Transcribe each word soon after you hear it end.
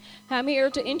I'm here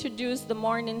to introduce the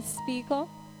morning speaker,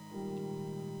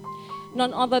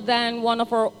 none other than one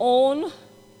of our own,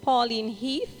 Pauline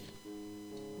Heath,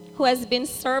 who has been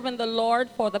serving the Lord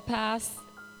for the past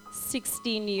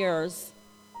 16 years.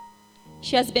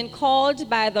 She has been called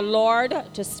by the Lord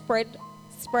to spread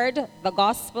the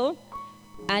gospel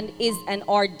and is an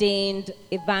ordained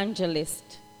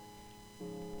evangelist.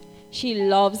 She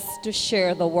loves to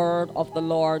share the word of the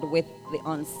Lord with the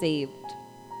unsaved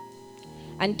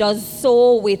and does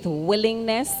so with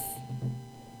willingness,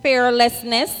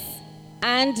 fearlessness,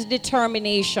 and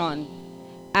determination,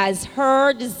 as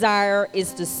her desire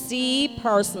is to see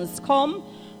persons come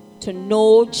to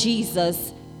know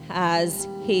Jesus as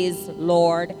his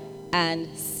Lord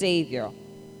and Savior.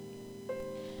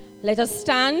 Let us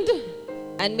stand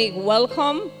and make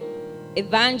welcome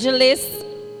Evangelist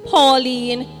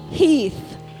Pauline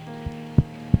Heath.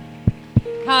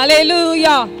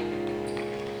 Hallelujah.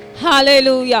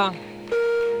 Hallelujah.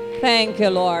 Thank you,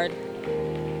 Lord.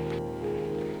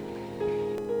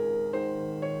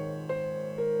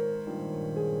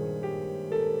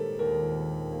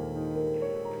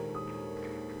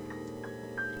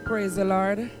 Praise the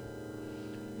Lord.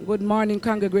 Good morning,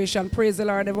 congregation. Praise the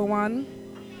Lord, everyone.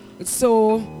 It's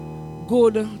so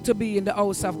good to be in the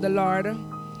house of the Lord.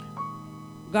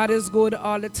 God is good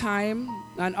all the time,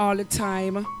 and all the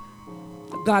time,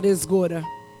 God is good.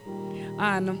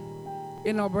 And,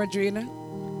 you know, brethren,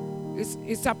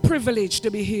 it's a privilege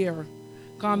to be here.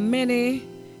 Because many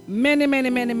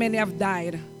have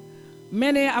died.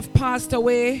 Many have passed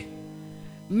away.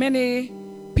 Many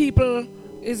people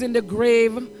is in the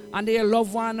grave, and their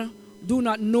loved one do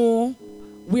not know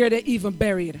where they're even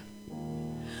buried.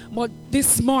 But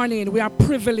this morning we are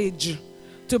privileged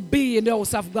to be in the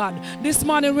house of God. This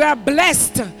morning we are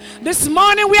blessed. This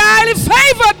morning we are highly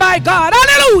favored by God.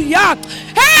 Hallelujah.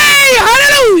 Hey,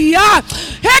 hallelujah.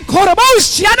 Hey,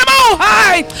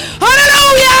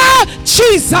 hallelujah.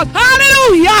 Jesus.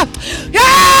 Hallelujah.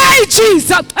 Hey,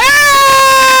 Jesus.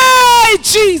 Hey,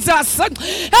 Jesus.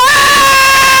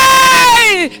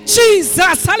 Hey,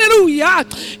 Jesus. Hallelujah.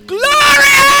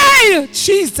 Glory.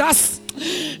 Jesus.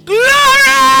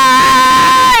 Glory.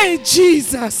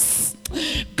 Jesus.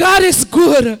 God is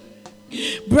good.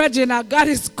 Brethren, God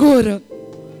is good.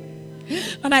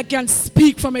 And I can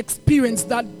speak from experience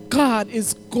that God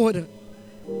is good.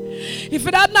 If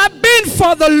it had not been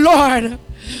for the Lord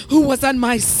who was on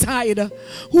my side,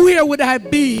 where would I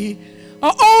be?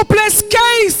 A hopeless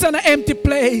case and an empty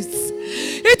place.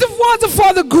 It wasn't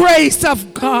for the grace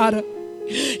of God.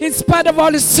 In spite of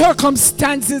all the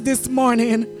circumstances this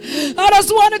morning, I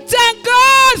just want to thank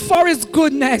God for his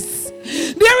goodness.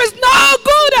 There is no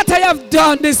good that I have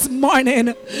done this morning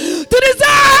to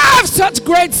deserve such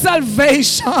great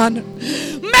salvation.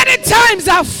 Many times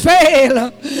I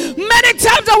fail. Many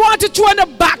times I want to join the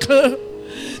battle,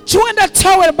 join the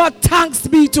tower, but thanks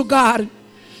be to God.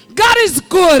 God is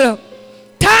good.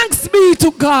 Thanks be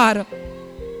to God.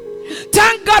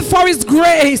 Thank God for his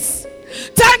grace.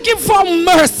 Thank him for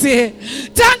mercy.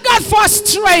 Thank God for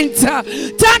strength.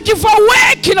 Thank you for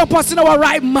waking up us in our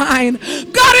right mind.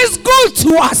 God is good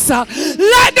to us.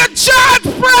 Let the church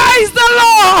praise the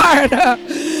Lord.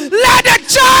 Let the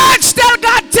church tell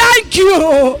God thank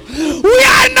you. We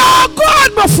are no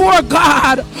good before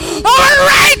God. Our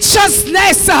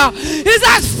righteousness is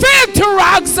as filthy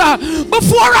rags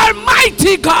before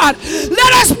Almighty God.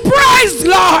 Let us praise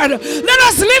Lord. Let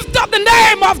us lift up the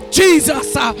name of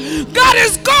Jesus. God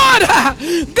is good.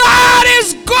 God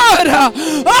is good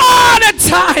all the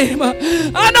time.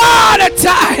 And all the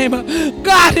time,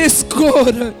 God is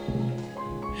good.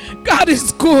 God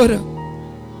is good.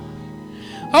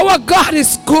 Our God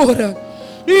is good.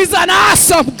 He's an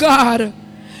awesome God.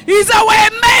 He's a way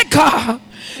maker.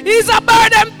 He's a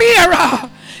burden bearer.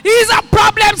 He's a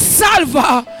problem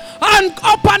solver. And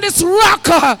upon this rock,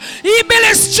 he built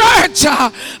his church,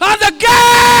 and the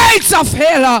gates of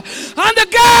hell,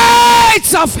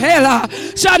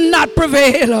 shall not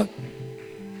prevail.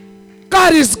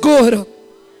 God is good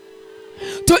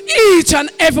to each and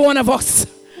every one of us.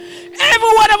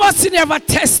 Every one of us in our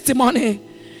testimony,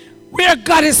 where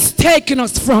God is taking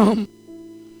us from.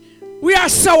 We are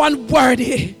so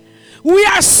unworthy. We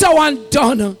are so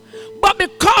undone. But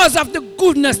because of the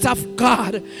goodness of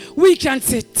God, we can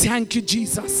say, thank you,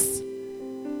 Jesus.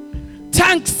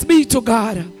 Thanks be to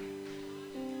God.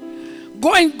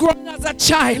 Growing as a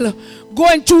child,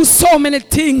 going through so many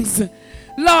things.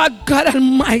 Lord God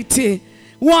Almighty,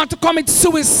 want to commit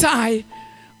suicide.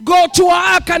 Go through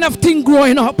all kind of thing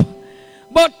growing up.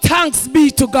 But thanks be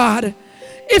to God.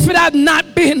 If it had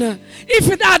not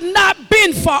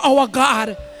been for our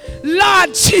God,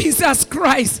 Lord Jesus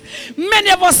Christ. Many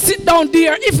of us sit down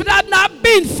there. If it had not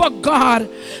been for God,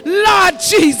 Lord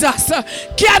Jesus,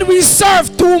 can we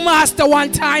serve two masters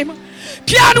one time?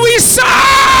 Can we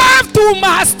serve two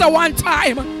masters one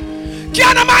time?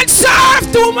 Can a man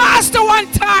serve two masters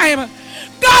one time?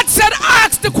 God said,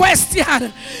 ask the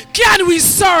question, can we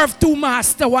serve two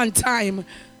masters one time?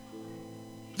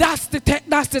 That's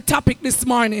the topic this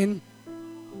morning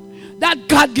that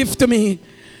God gave to me.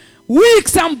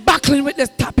 Weeks I'm battling with this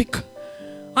topic.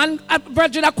 And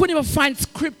brethren, I couldn't even find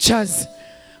scriptures.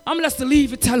 I'm just to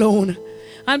leave it alone.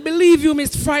 And believe you,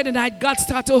 Miss Friday night, God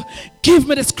started to give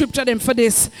me the scripture then for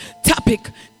this topic.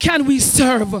 Can we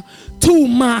serve two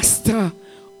masters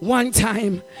one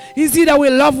time? Is either we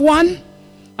love one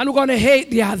and we're going to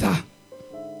hate the other.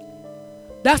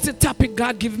 That's the topic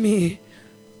God gave me.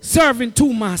 Serving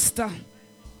two masters.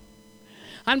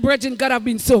 And brethren, God have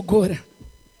been so good.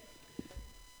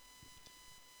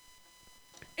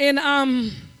 In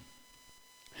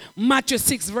Matthew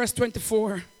 6 verse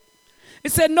 24,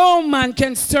 it said, no man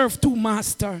can serve two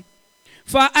masters,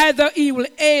 for either he will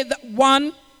hate the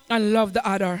one and love the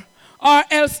other, or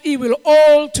else he will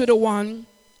hold to the one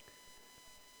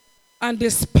and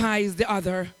despise the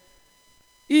other.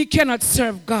 He cannot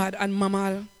serve God and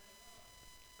mammon.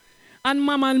 And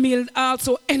mammon means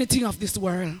also anything of this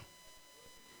world.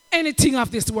 Anything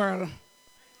of this world.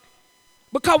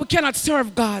 Because we cannot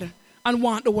serve God and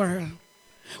want the world.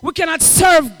 We cannot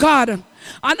serve God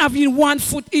and having 1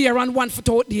 foot here and 1 foot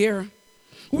out there.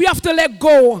 We have to let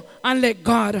go and let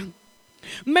God.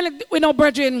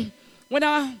 Brethren, when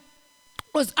I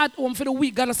was at home for the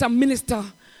week, God was a minister,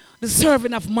 the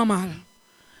serving of Mama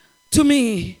to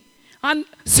me. And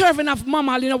serving of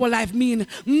Mama in our life mean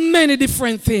many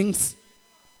different things.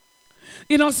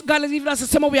 You know, God has given us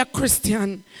some of we are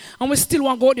Christian and we still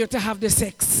want to go there to have the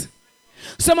sex.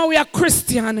 Some of we are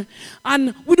Christian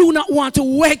and we do not want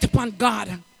to wait upon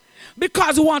God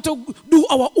because we want to do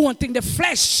our own thing. The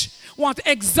flesh wants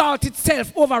to exalt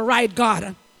itself, override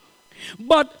God.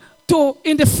 But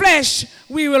in the flesh,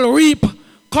 we will reap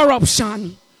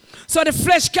corruption. So the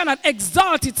flesh cannot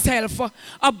exalt itself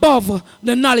above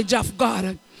the knowledge of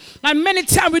God. And many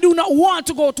times we do not want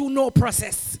to go through no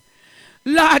process.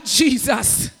 Lord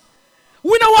Jesus,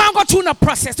 we don't want to go through no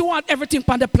process. We want everything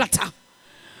on the platter.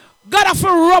 God have to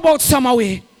rub out some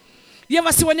away. You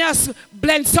ever see when you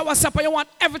blend sour sap and you want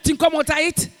everything come out of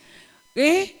it?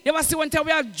 Eh? You ever see when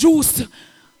we are juice?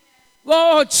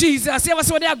 Oh, Jesus. You ever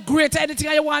see when they are grater anything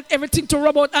and you want everything to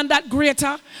rub out on that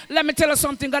grater? Let me tell you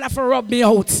something. God have to rub me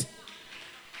out.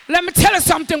 Let me tell you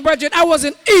something, brethren. I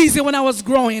wasn't easy when I was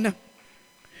growing.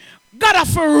 God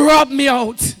have to rub me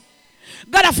out.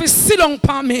 God have to sit on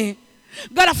upon me.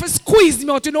 God have to squeeze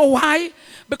me out. You know why?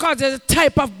 Because there's a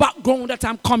type of background that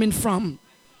I'm coming from.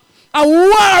 A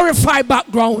glorified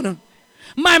background.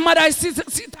 My mother sit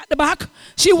at the back.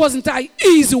 She wasn't an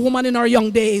easy woman in her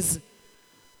young days.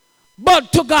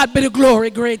 But to God be the glory,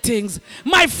 great things.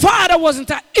 My father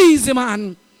wasn't an easy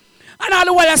man. And all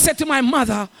the while I said to my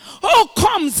mother, how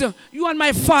comes you and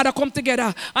my father come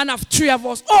together and have 3 of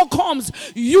us? How comes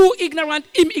you ignorant,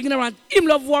 him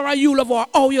love war and you love war?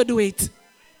 How you do it?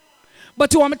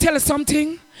 But you want me to tell you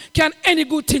something? Can any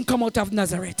good thing come out of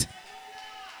Nazareth?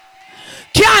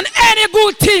 Can any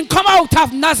good thing come out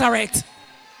of Nazareth?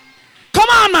 Come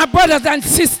on, my brothers and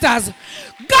sisters.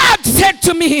 God said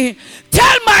to me,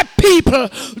 tell my people,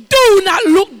 do not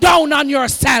look down on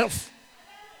yourself.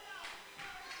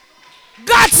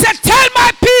 God said, tell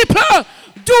my people,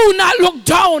 do not look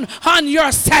down on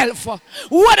yourself.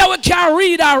 Whether we can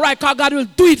read or write, God will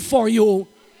do it for you.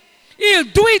 He'll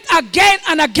do it again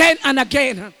and again and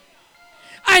again.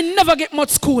 I never get much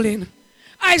schooling.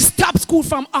 I stopped school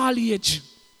from early age.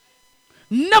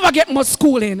 Never get much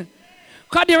schooling.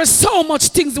 Because there is so much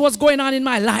things that was going on in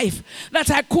my life that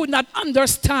I could not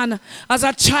understand as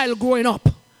a child growing up.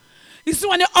 You see,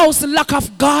 when the house lack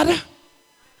of God,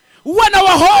 when our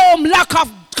home lack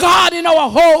of God in our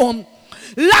home,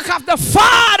 lack of the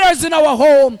fathers in our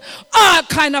home, all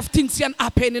kind of things can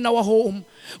happen in our home.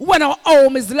 When our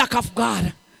home is lack of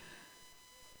God.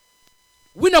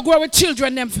 We not go with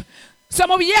children.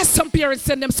 Some parents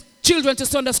send them children to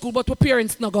Sunday school, but the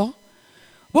parents no go.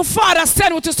 But father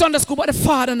send them to Sunday school, but the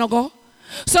father no go.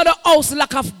 So the house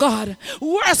lack of God.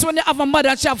 Worse when you have a mother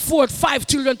and she have 4 or 5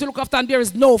 children to look after and there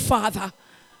is no father.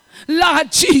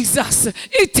 Lord Jesus,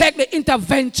 it takes the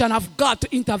intervention of God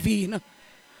to intervene.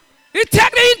 It takes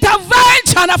the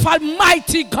intervention of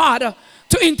Almighty God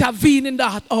to intervene in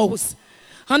that house.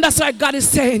 And that's why God is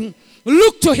saying,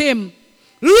 look to him.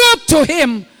 Look to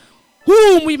him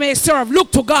whom we may serve.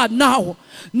 Look to God now.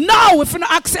 Now, if we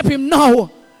don't accept him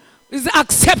now, It's the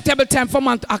acceptable time for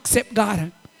man to accept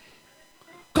God.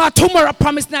 God, tomorrow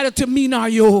promised neither to me nor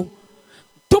you.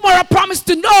 Tomorrow promised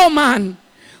to no man.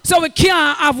 So we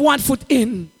can't have one foot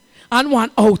in and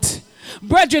one out.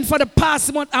 Brethren, for the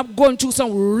past month, I'm going through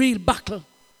some real battle.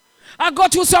 I go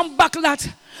through some battle that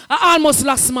I almost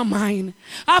lost my mind.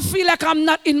 I feel like I'm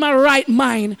not in my right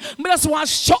mind. I just want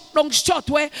to shut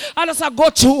where I just go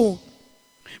through.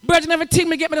 Brethren, everything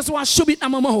me get, me just want to shove it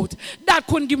in my mouth. That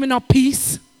couldn't give me no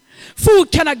peace.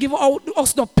 Food cannot give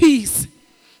us no peace.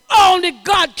 Only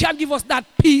God can give us that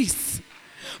peace.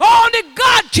 Only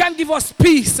God can give us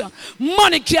peace.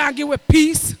 Money can't give us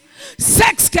peace.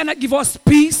 Sex cannot give us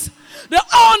peace. The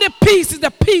only peace is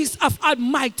the peace of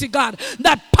Almighty God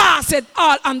that passeth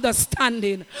all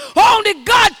understanding. Only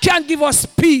God can give us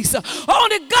peace.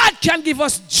 Only God can give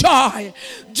us joy.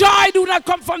 Joy do not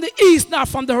come from the east nor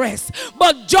from the west,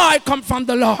 but joy comes from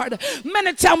the Lord.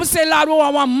 Many times we say, Lord, we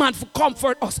want man to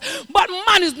comfort us. But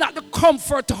man is not the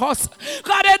comfort to us.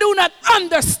 God, they do not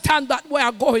understand that we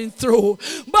are going through.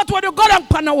 But when you go down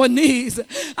on our knees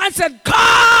and said,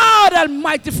 God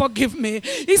Almighty, forgive me.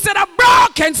 He said, a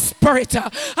broken spirit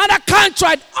and a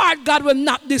contrite heart God will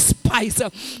not despise.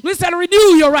 We said,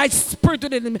 renew your right spirit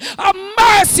within me. Have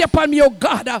mercy upon me, O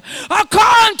God.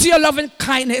 According to your loving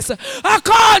kindness.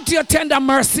 According to your tender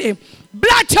mercy.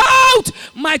 Blot out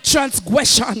my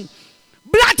transgression.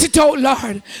 Blot it out,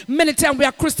 Lord. Many times we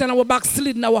are Christian and we're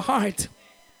backsliding our heart.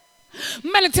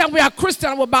 Many times we are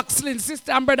Christian and we're backsliding,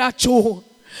 sister and brother too.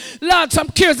 Lord, some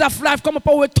cares of life come up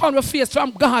and we turn our face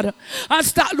from God and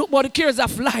start look about the cares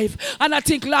of life. And I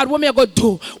think, Lord, what am I going to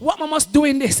do? What I must do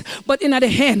in this? But in the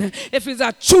end, if it's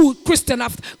a true Christian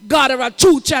of God or a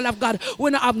true child of God,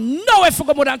 we don't have no way for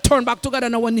more than turn back to God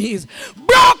on our knees.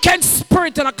 Broken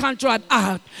spirit and a contrite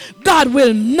heart, God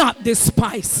will not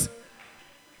despise.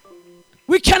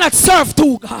 We cannot serve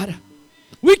two God.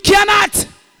 We cannot.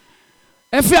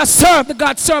 If we are served the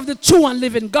God, serve the true and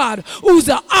living God, who is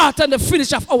the heart and the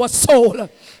finish of our soul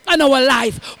and our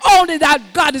life. Only that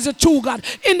God is a true God.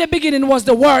 In the beginning was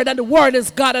the Word, and the Word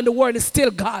is God, and the Word is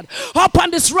still God.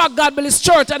 Upon this rock, God built His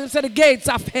church, and instead the gates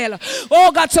of hell.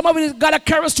 Oh God, some of it God to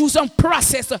carry us through some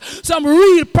process, some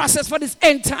real process for this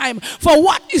end time, for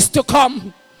what is to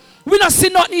come. We don't see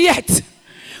nothing yet.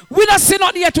 We don't see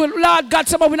nothing yet, Lord God.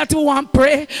 Some of we not even want to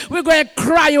pray. We're going to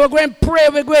cry, we're going to pray,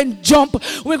 we're going to jump,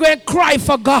 we're going to cry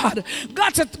for God.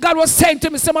 God was saying to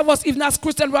me, some of us, even as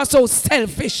Christians, we are so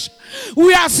selfish.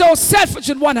 We are so selfish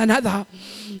with one another.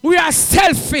 We are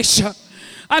selfish.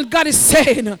 And God is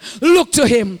saying, look to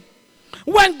Him.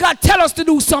 When God tells us to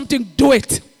do something, do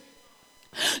it.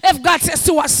 If God says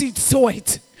sow a seed, sow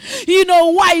it. You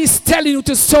know why He's telling you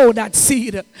to sow that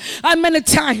seed. And many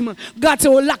times God said,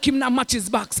 well, lock him in that matches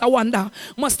box. I wonder,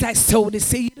 must I sow the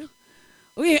seed?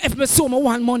 If I sow my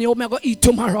one money, I'm going to eat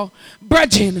tomorrow.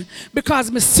 Brethren,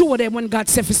 because I sow them when God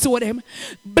said to sow them.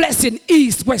 Blessing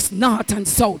east, west, north, and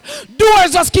south.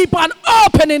 Doors just keep on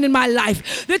opening in my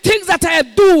life. The things that I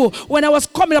do when I was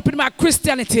coming up in my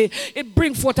Christianity, it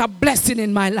brings forth a blessing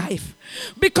in my life.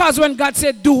 Because when God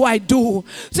said, do, I do.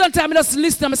 Sometimes I just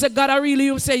listen and I say, God, I really,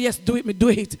 you say, yes, do it, me do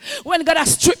it. When God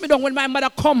has stripped me down, when my mother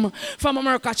come from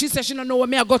America, she said she don't know what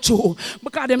me I go through.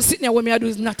 Because them sitting there with me I do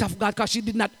is not of God, because she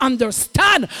did not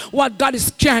understand what God is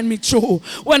carrying me through.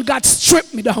 When God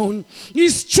stripped me down, He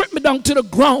stripped me down to the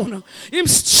ground. He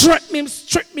stripped me.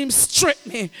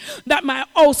 That my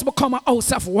house become a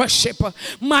house of worship.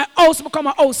 My house become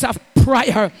a house of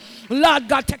prayer. Lord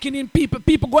God taking in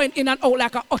people going in and out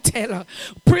like a hotel.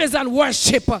 Praise and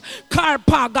worship. Car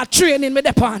park, got training me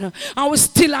upon. And we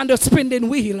still on the spinning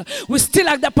wheel. We still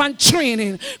like that on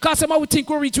training. Because some of we think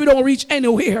we don't reach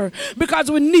anywhere. Because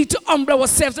we need to humble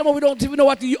ourselves. Some of we don't even know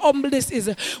what the humbleness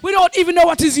is. We don't even know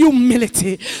what is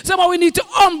humility. Some of we need to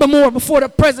humble more before the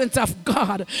presence of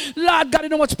God. Lord God, you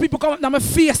know much people come up to my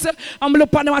face. I'm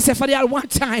looking at them and say, for the one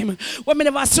time, when me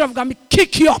never serve God, me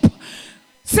kick you up.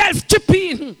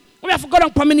 Self-tripping. We have to go down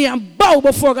upon my knee and bow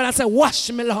before God and say, wash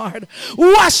me, Lord.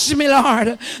 Wash me,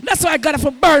 Lord. That's why God have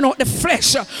to burn out the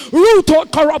flesh, root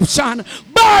out corruption,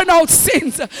 burn out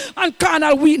sins and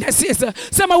carnal weaknesses.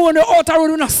 Some of the outer road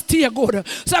will not stay good.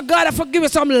 So God have to give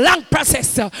us some long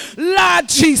process. Lord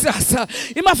Jesus,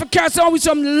 He must have to carry some with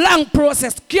some long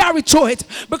process. Carry through it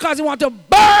because He want to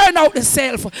burn out the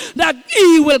self that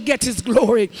He will get His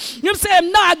glory. You say,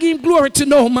 I'm not giving glory to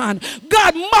no man.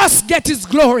 God must get His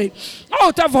glory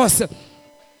out of us.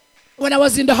 When I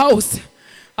was in the house,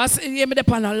 I said, yeah, me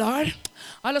depend on Lord.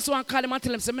 I just want to call him and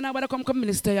tell him, say, me now better come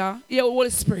minister, yeah, Holy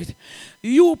Spirit.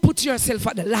 You put yourself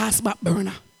at the last back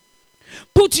burner.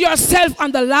 Put yourself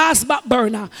on the last back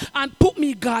burner and put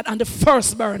me, God, on the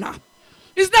first burner.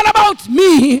 It's not about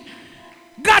me.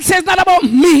 God says it's not about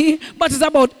me, but it's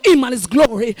about him and his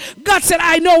glory. God said,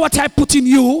 I know what I put in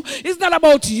you. It's not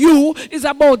about you, it's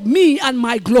about me and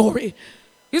my glory.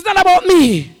 It's not about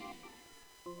me.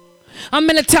 And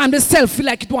many times the self feel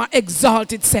like it want to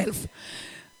exalt itself.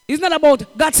 It's not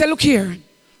about, God said, look here.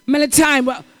 Many times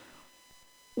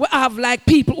we have like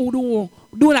people who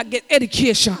do not get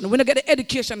education. We don't get the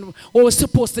education what we're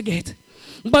supposed to get.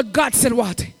 But God said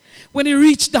what? When he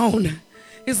reached down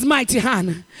his mighty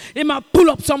hand, he might pull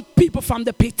up some people from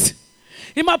the pit.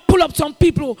 He might pull up some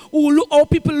people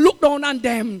people look down on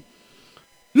them.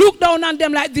 Look down on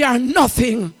them like they are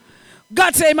nothing.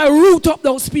 God said he might root up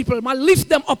those people. He might lift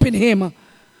them up in him.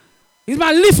 He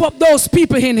might lift up those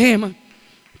people in him.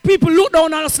 People look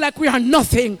down on us like we are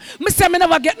nothing. Me say me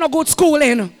never get no good school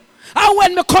in. And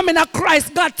when me come in at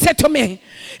Christ, God said to me,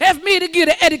 if me to give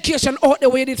the education out the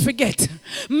way they forget.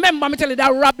 Remember me tell you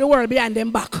that rob the world behind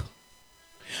them back.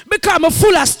 Because I'm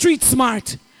full of street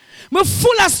smart. I'm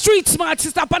full of street smart,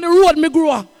 sister. Up on the road me grew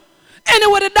up.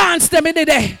 Anywhere they dance them in the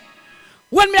day.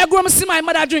 When me I grow up, I see my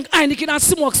mother drink Heineken and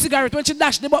smoke cigarette. When she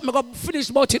dash the butt, me go finish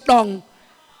about it down.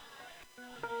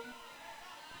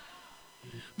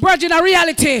 Brother, in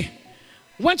reality,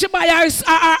 when you buy our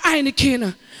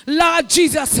Heineken, Lord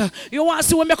Jesus, you want to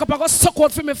see when make up, I go suck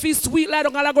out for me, feel sweet, like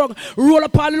I go roll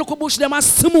up all the little bush them and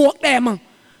smoke them.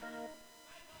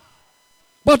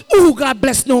 But oh, God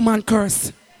bless, no man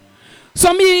curse.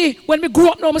 So me, when me grew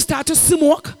up now, I start to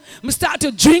smoke, I start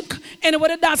to drink. Anywhere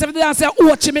they dance, if they dance,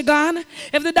 watch me gone.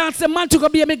 If they dance, the man to go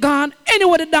be me gone.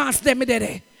 Anywhere they dance, them me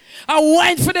there. I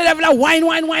wine for the devil, I wine.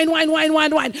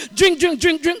 Drink.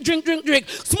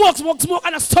 Smoke,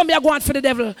 and I saw me I go on for the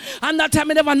devil. And that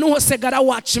time I never know, say God,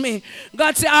 watch me.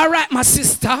 God say, all right, my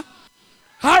sister.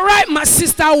 All right, my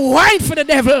sister, wine for the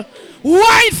devil.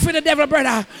 Wine for the devil,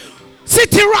 brother.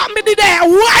 Sit around me today,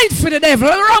 wine for the devil.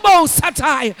 Robo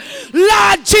Satai.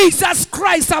 Lord Jesus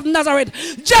Christ of Nazareth.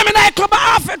 Gemini Club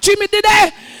After me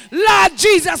today. Lord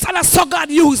Jesus, and I saw God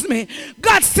use me.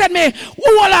 God said me,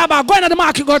 go into the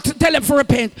market, go to tell him for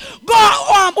repent. Go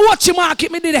watch your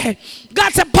market me today.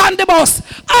 God said, pan the bus,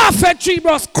 After tree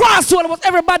bus, crossroad bus,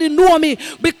 everybody know me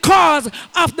because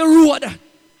of the road.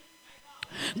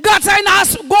 God said,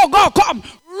 go, come.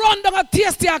 Run down a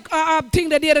tasty thing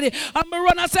the other day. And me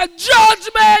run and say,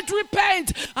 judgment,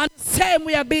 repent. And the same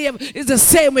way I behave is the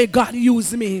same way God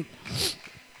used me.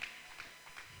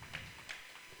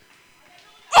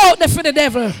 Out there for the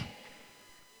devil.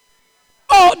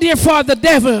 Out there for the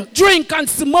devil. Drink and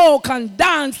smoke and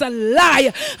dance and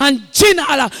lie and gin.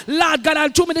 Lord God,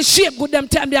 I'll show me the shape. Good them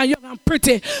time they are young and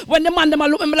pretty. When the man them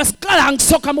look me just and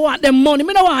suck and want them money.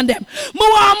 Me don't want them. Me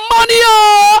want money,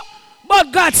 oh.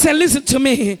 But God said, listen to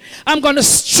me. I'm going to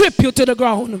strip you to the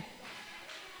ground.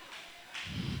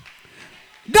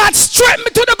 God stripped me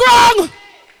to the ground.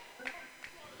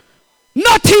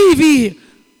 No TV.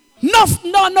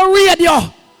 No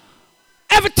radio.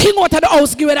 Everything out of the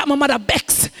house give it that my mother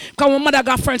begs. Because my mother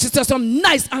got friends. She said some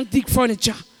nice antique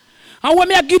furniture. And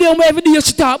when I give them every day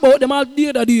she talk about them all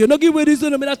day that day. No give me this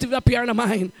and me not even appear in her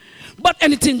mind. But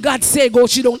anything God say go,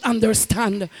 she don't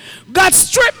understand. God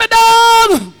stripped me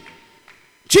down.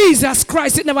 Jesus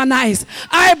Christ, it never nice.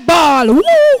 I bawl.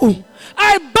 Woo!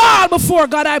 I bawl before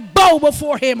God. I bow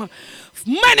before him.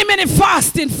 Many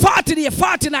fasting, 40 days,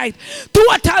 40 nights. To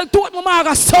what my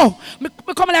mother so. Me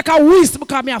come like a waste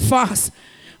because me a fast.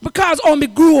 Because on me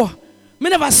grow, me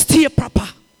never stay proper.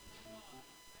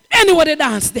 Anywhere they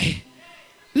dance there.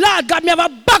 Lord God, me have a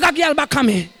bag of girl back on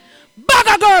me. Bag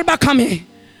of girl back on me.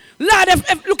 Lord,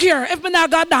 if look here, if me not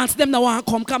got dance, them no want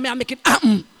come, come here and make it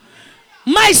happen.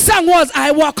 My song was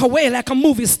I walk away like a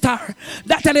movie star.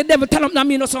 That time the devil tell them that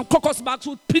me know some crocus bags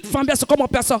would pit from here to come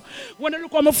up here. So when they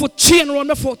look on my foot, chain around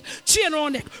my foot, chain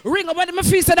around neck, ring up when my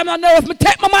feet say them not know if me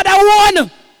take my mother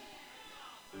one.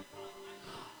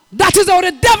 That is how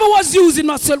the devil was using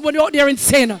myself when you're out there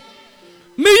insane.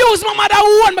 Me use my mother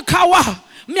one because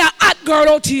me a hot girl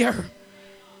out here.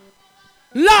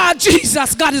 Lord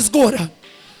Jesus, God is good.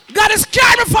 God is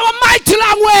carrying me from a mighty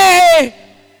long way.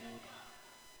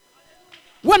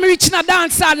 When we reach in a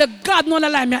dance hall, God no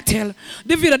lie me I tell.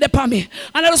 The video they on me.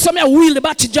 And I saw me wheel the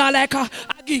battery jar like a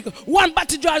gig. One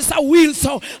battery jar is a wheel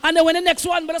so. And then when the next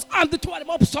one, but just arm the two of them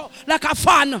up so like a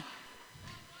fan.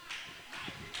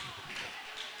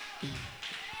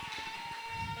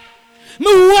 Me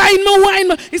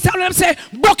wine. It's how them say,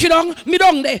 broke it on, me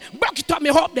down there. Broke it up, me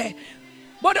up there.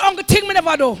 But the only thing me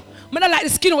never do. Me not like the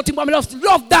skin out thing, but me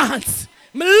love dance.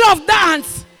 Me love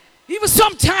dance. Even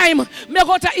sometime, me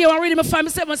go to here and read my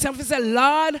family myself and say,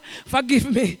 Lord,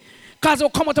 forgive me. Because I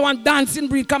come out of one dancing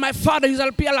breed, because my father used to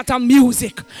play a lot of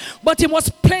music. But he was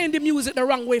playing the music the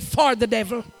wrong way for the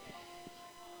devil.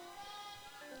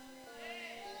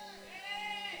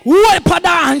 Whip a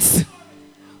dance.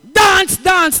 Dance,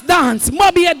 dance, dance.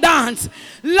 Maybe a dance.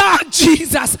 Lord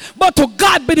Jesus. But to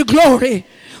God be the glory.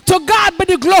 To God be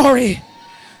the glory.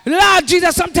 Lord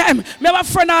Jesus, sometimes me have a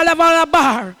friend all over a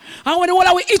bar. And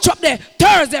when we eat up there,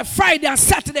 Thursday, Friday, and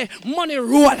Saturday, money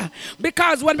roll.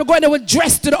 Because when we go there, we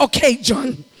dress to the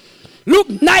occasion.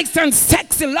 Look nice and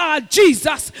sexy, Lord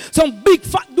Jesus. Some big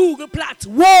fat Google plats.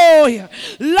 Whoa.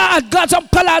 Lord God, some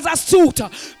palazzo suit.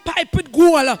 Pipe with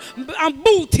gold and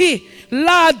booty.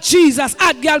 Lord Jesus,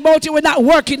 hot girl booty, we're not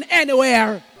working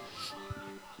anywhere.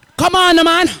 Come on,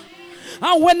 man.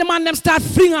 And when the man them start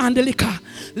flinging on the liquor,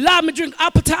 Lord, me drink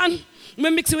Appleton, me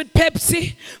mix it with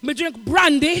Pepsi, me drink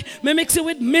brandy, me mix it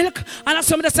with milk, and that's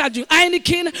some of start drink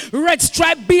Heineken, Red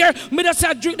Stripe beer, me just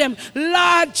start drink them.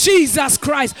 Lord Jesus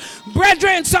Christ.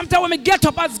 Brethren, sometimes when me get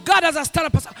up as God as a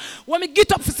stand up, when me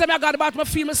get up for something I got about my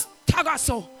feel me stagger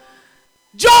so.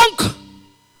 Junk,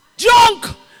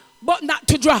 but not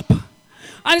to drop.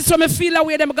 And it's when I feel that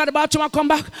way, then I got the bathroom and come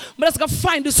back. But let's go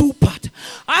find the soup pot.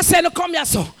 I said, come here,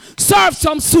 so. Serve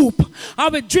some soup. I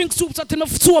will drink soup so till I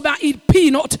sober and eat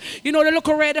peanut. You know, the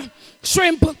local red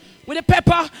shrimp with the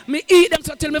pepper. Me eat them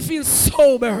so till I feel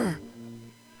sober.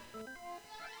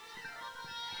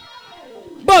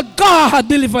 But God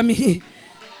deliver me.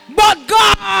 But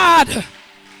God.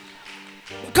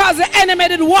 Because the enemy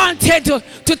didn't wanted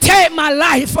to take my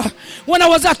life when I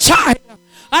was a child.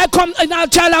 I come in a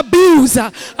child abuse.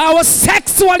 I was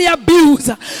sexually abused.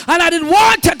 And I didn't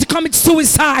want to commit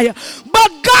suicide.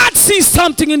 But God sees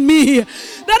something in me that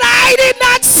I did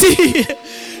not see.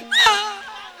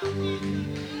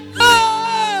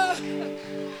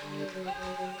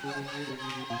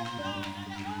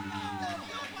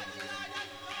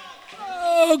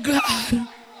 Oh God.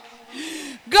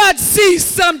 God sees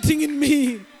something in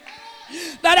me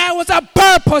that I was a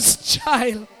purpose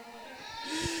child.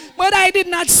 But I did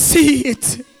not see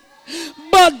it.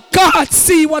 But God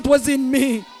see what was in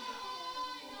me.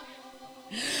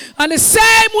 And the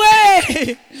same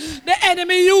way the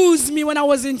enemy used me when I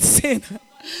was in sin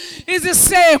is the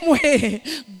same way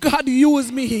God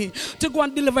used me to go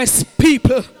and deliver his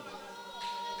people.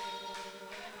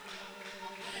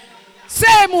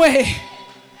 Same way.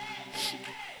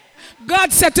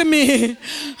 God said to me,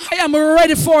 I am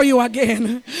ready for you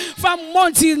again. For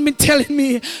months he's been telling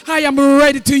me, I am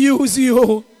ready to use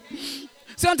you.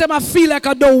 Sometimes I feel like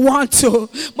I don't want to,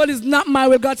 but it's not my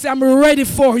way. God said, I'm ready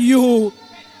for you.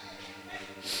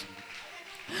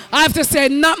 I have to say,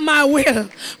 not my will,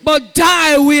 but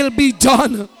thy will be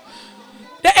done.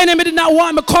 The enemy did not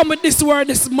want me to come with this word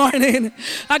this morning.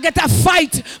 I get a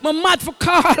fight. My mad for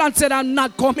Carl and said, I'm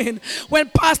not coming. When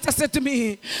pastor said to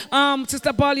me,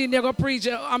 Sister Pauline, they're going to preach.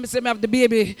 I'm saying, I have the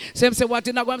baby. So I said, what?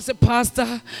 You're not going to say,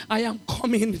 Pastor, I am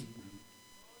coming.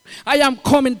 I am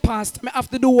coming, Pastor. I have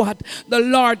to do what the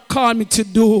Lord called me to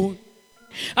do.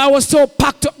 I was so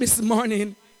packed up this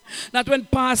morning that when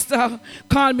Pastor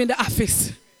called me in the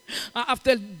office, I have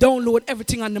to download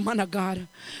everything on the man of God.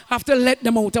 I have to let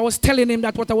them out. I was telling him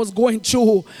that what I was going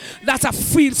through, that I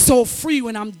feel so free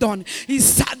when I'm done. He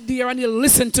sat there and he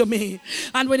listened to me.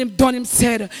 And when I'm done, he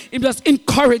said, he just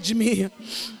encouraged me.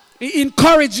 He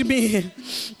encouraged me.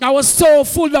 I was so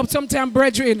full up sometimes,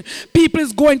 brethren. People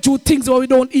is going through things that we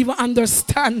don't even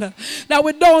understand, that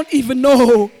we don't even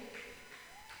know.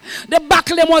 The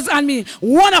backlash was on me,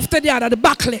 one after the other, the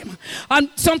backlash. And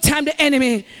sometimes the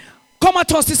enemy come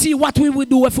at us to see what we would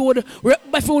do if we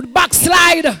would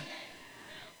backslide.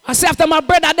 I say after my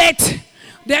brother death,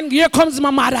 then here comes my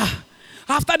mother.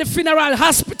 After the funeral,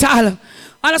 hospital.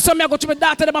 And so I go to my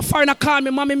daughter, my father call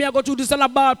me, mommy, I go to this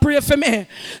about pray for me.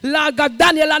 Lord God,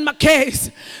 Daniel and my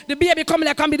case. The baby coming,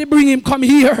 I come bring him, come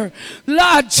here.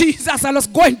 Lord Jesus, I was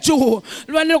going through.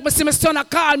 When I look, I see my son, I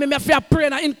call me, I feel pray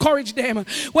and I encourage them.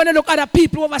 When I look at the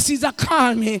people overseas, I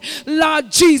call me.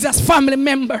 Lord Jesus, family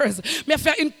members, I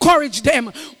feel encourage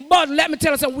them. But let me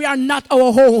tell you, we are not our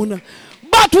own.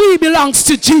 But we belongs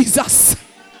to Jesus.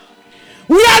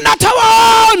 We are not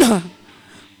our own.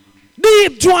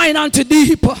 Deep join unto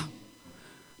deep.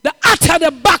 The hotter the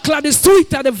battle, the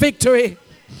sweeter the victory.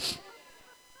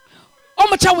 How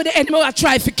much are we the enemy will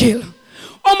try to kill?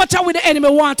 How much are we the enemy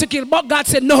want to kill? But God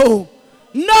said, no.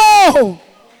 No.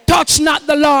 Touch not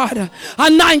the Lord.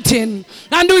 Anointing.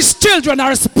 And his children, nor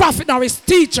his prophet, nor his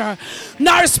teacher,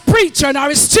 nor his preacher, nor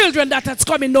his children, that has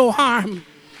come in no harm.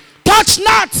 Touch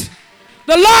not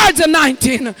the Lord's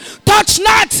anointing. Touch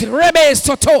not Rebe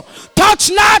Soto.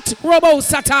 Touch not Robo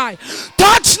Satai.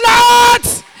 Touch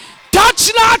not.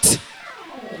 Touch not.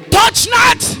 Touch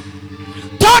not.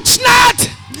 Touch not.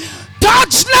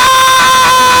 Touch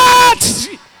not.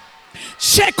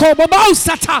 Sheko Bobo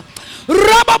Sata.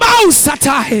 Robo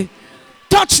Satai.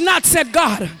 Touch not, said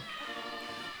God.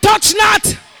 Touch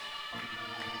not.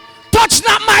 Touch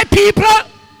not my people.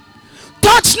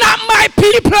 Touch not my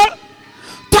people.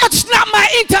 Touch not my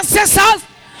intercessors.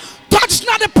 Touch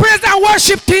not the praise and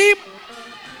worship team.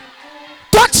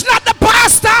 Touch not the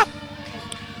pastor.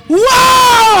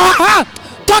 Whoa!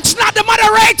 Touch not the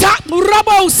moderator.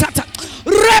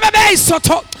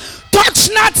 Touch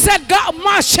not, said God.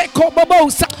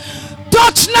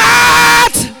 Touch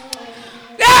not.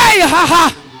 Hey, ha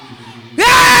ha.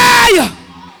 Yay!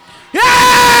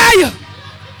 Yay!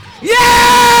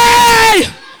 Yay!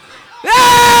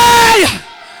 Yay!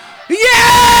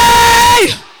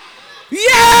 Yay!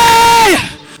 Yay!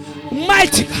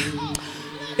 Mighty God.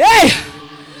 Hey!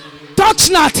 Touch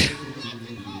not.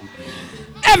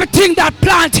 Everything that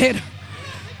planted,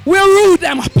 we'll root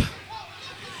them up.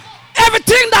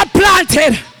 Everything that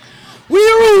planted, we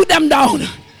root them down.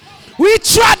 We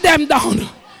trod them down.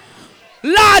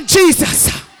 Lord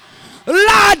Jesus.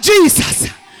 Lord Jesus.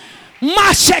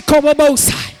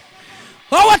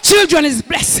 Our children is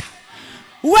blessed.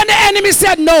 When the enemy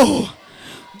said no,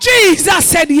 Jesus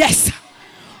said yes.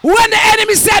 When the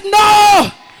enemy said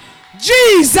no,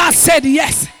 Jesus said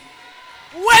yes.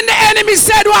 When the enemy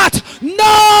said what?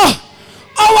 No,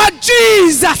 our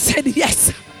Jesus said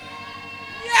yes.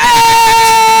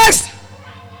 Yes.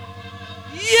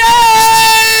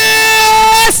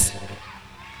 Yes.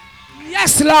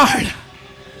 Yes, Lord.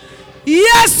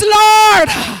 Yes, Lord.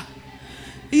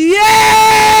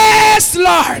 Yes,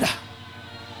 Lord.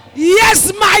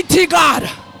 Yes, mighty God.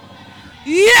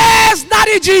 Yes,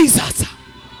 Daddy Jesus.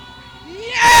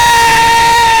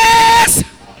 Yes.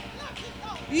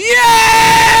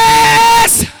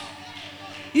 Yes.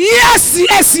 Yes,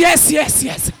 yes, yes, yes,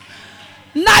 yes.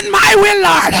 Not my will,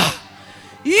 Lord.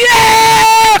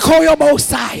 Yeah,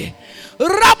 Koyobosai.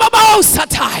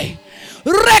 Rababosatai.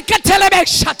 Reketelebe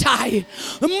shatai.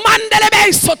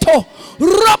 Mandelebe soto.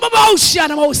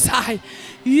 Rababoshanamosai.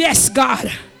 Yes,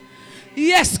 God.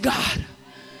 Yes, God.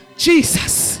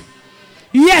 Jesus.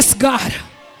 Yes, God.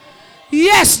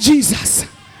 Yes, Jesus.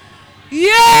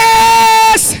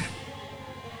 Yes.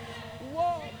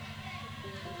 Whoa.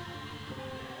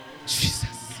 Jesus.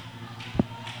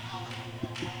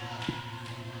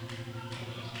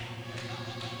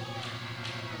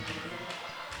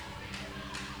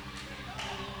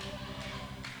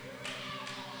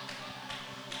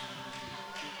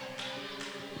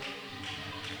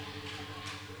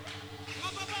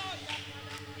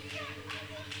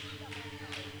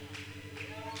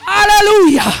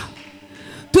 Hallelujah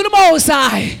to the Most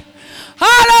High.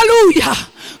 Hallelujah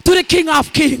to the King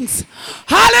of Kings.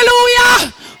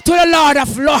 Hallelujah to the Lord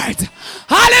of Lords.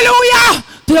 Hallelujah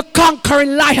to the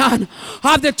conquering Lion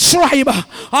of the tribe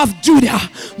of Judah.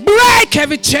 Break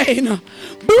every chain.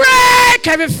 Break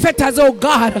every fetters, oh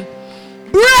God.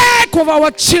 Break over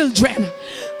our children.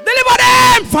 Deliver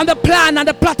them from the plan and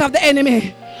the plot of the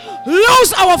enemy.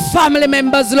 Loose our family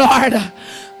members, Lord.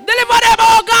 Deliver them,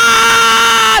 oh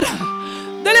God.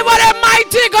 Deliver them,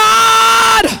 mighty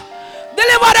God.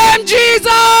 Deliver them,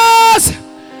 Jesus.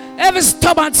 Every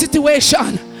stubborn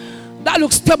situation that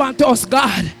looks stubborn to us,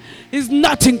 God, is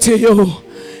nothing to you.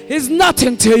 Is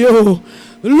nothing to you.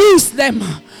 Loose them.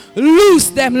 Loose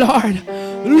them, Lord.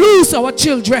 Loose our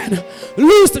children.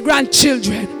 Loose the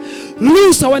grandchildren.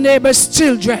 Loose our neighbors'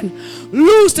 children.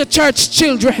 Loose the church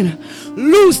children.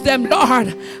 Loose them,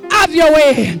 Lord. Have your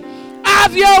way.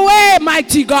 Have your way,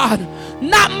 mighty God.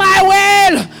 Not my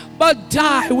will, but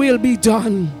thy will be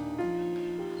done.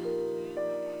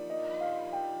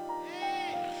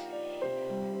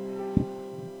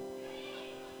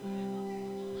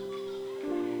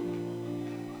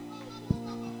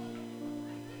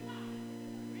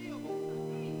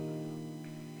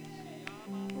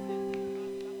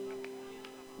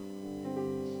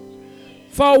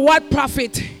 For what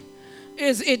profit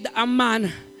is it a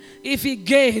man if he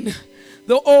gain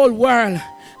the whole world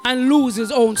and lose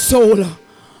his own soul?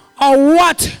 Or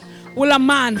what will a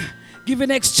man give in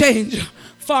exchange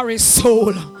for his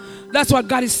soul? That's what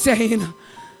God is saying.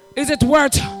 Is it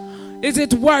worth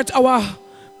our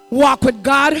walk with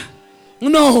God?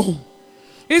 No.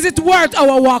 Is it worth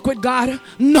our walk with God?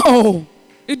 No.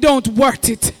 It don't worth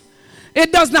it.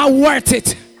 It does not worth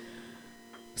it.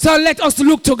 So let us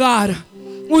look to God,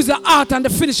 who is the author and the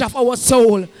finisher of our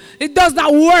soul. It does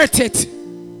not worth it.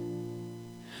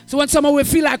 So when someone will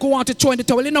feel like we want to throw in the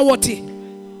towel, you know what?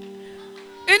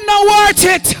 It's not worth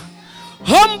it.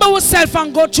 Humble yourself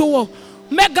and go through.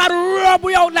 Make God rub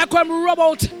you out like when we rub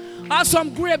out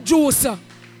some grape juice.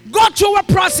 Go through a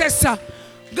process.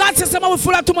 God says someone will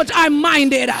feel like too much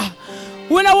high-minded.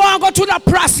 We don't want to go through the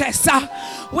process.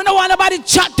 We don't want nobody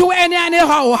chat to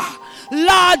anyhow.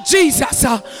 Lord Jesus,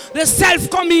 the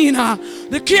self-coming,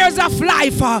 the cares of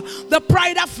life, the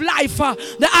pride of life,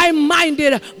 the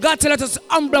high-minded. God, to let us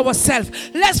humble ourselves.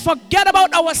 Let's forget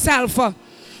about ourselves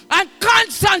and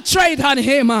concentrate on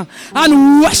Him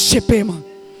and worship Him.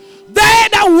 They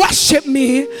that worship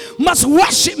me must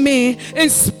worship me in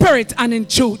spirit and in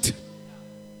truth.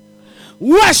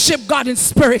 Worship God in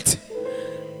spirit.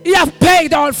 He has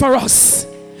paid all for us.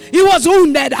 He was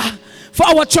wounded for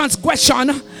our transgression,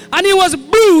 and He was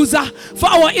bruised for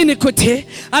our iniquity,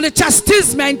 and the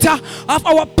chastisement of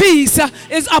our peace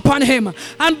is upon Him,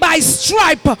 and by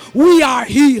stripe we are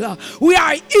healed. We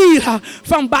are healed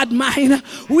from bad mind.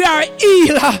 We are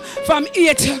healed from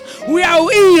hate. We are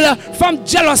healed from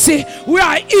jealousy. We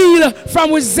are healed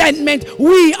from resentment.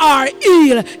 We are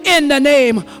healed in the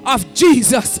name of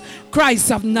Jesus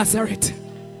Christ of Nazareth.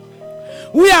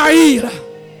 We are healed.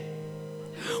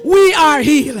 We are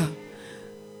healed.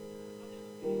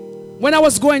 When I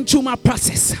was going through my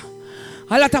process,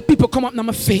 a lot of people come up to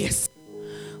my face.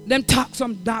 Them talk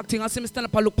some dark thing. I say, I stand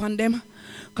up and look on them.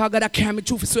 Because God carry me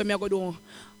through for so me I go do.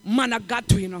 Man of God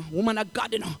to you know. Woman of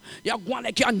God, you know. You're going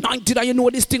like you're anointed and you know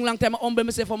this thing long time. I humble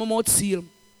myself from my mouth seal.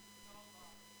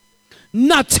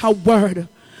 Not a word.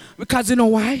 Because you know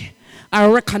why? I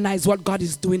recognize what God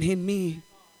is doing in me.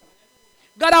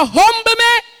 God humble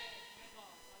me.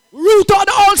 Root out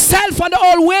the old self and the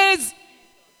old ways.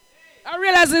 I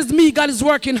realize it's me God is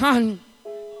working on.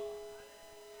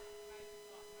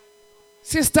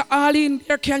 Sister Arlene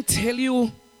there can tell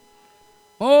you,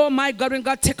 oh my God, when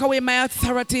God take away my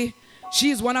authority,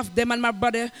 she's one of them and my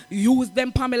brother use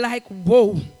them for me like,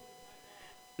 whoa.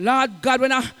 Lord God,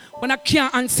 when I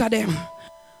can't answer them,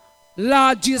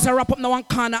 Lord Jesus, I wrap up in one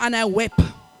corner and I weep.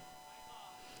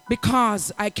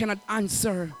 Because I cannot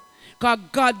answer. Because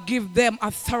God give them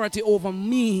authority over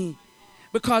me.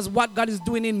 Because what God is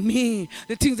doing in me,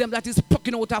 the things that is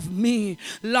poking out of me,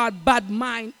 Lord, bad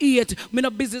mind, hate, me no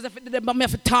business if them, but me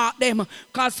have to talk them.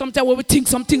 Because sometimes when we think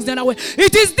some things then away,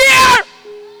 it is there.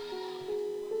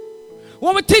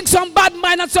 When we think some bad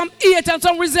mind and some hate and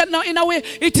some resentment in a way,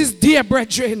 it is there,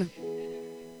 brethren.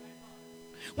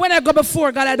 When I go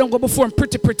before God, I don't go before Him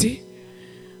pretty.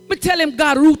 Me tell Him,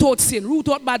 God, root out sin, root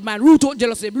out bad mind, root out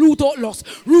jealousy, root out lust,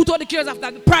 root out the cares of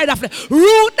that, the pride of that,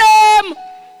 root them.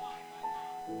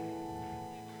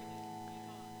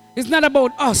 It's not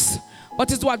about us,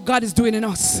 but it's what God is doing in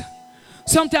us.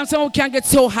 Sometimes someone can get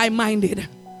so high-minded,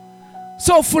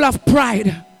 so full of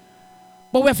pride.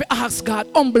 But we have to ask God,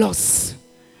 humble us.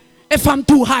 If I'm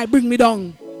too high, bring me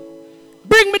down.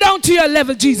 Bring me down to your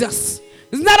level, Jesus.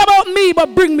 It's not about me,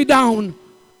 but bring me down.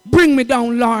 Bring me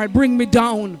down, Lord. Bring me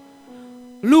down.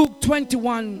 Luke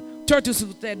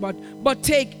 21:32 said, but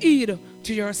take heed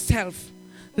to yourself,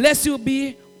 lest you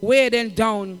be weighed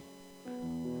down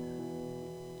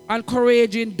and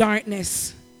courage in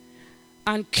darkness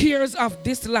and cares of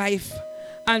this life,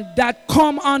 and that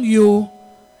come on you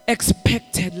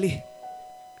expectedly.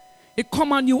 It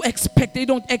come on you expected. You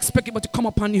don't expect it, but it come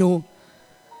upon you.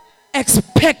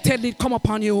 Expectedly it come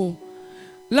upon you.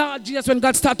 Lord Jesus, when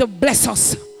God start to bless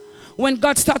us, when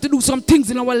God start to do some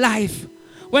things in our life,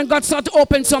 when God start to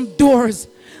open some doors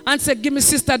and say, give me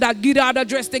sister that, give her the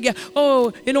dress again.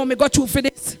 Oh, you know, me got you for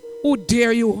this. Who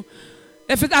dare you?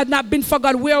 If it had not been for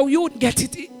God, where you would get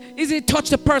it? Is it touch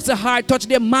the person's heart, touch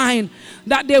their mind,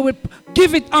 that they will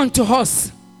give it unto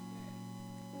us?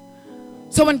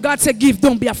 So when God said give,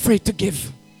 don't be afraid to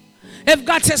give. If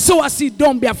God says sow a seed,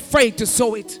 don't be afraid to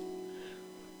sow it.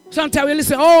 Sometimes we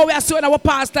listen, oh, we are sowing our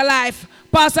pastor life.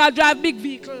 Pastor drive big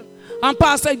vehicle. And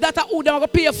pastor, that's who they're going to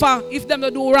pay for if them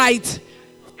don't do right.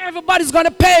 Everybody's going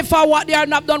to pay for what they are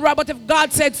not done right. But if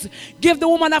God says, give the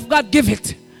woman of God, give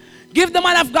it. Give the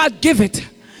man of God, give it.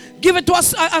 Give it to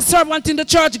a servant in the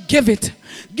church, give it.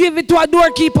 Give it to a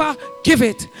doorkeeper, give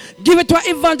it. Give it to an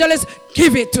evangelist,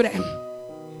 give it to them.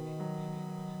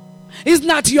 It's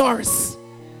not yours.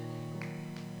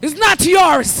 It's not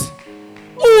yours.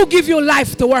 Who give you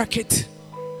life to work it?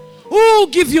 Who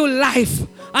give you life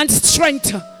and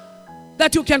strength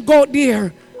that you can go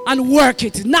there and work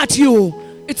it? Not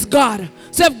you, it's God.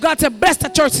 So if God said, bless the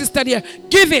church sister there,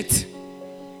 give it.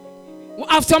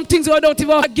 Have some things you don't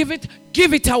even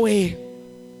give it away.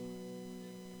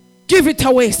 Give it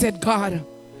away, said God.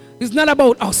 It's not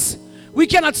about us. We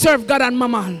cannot serve God and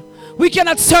Mammon. We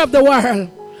cannot serve the world.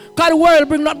 God, the world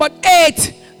bring not but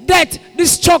hate, death,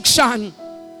 destruction.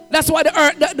 That's what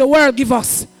the world give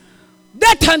us.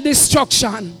 Death and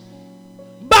destruction.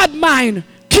 Bad mind,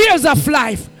 cares of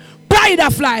life, pride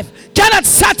of life cannot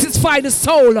satisfy the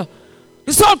soul.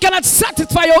 The soul cannot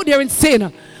satisfy out there in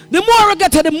sin. The more we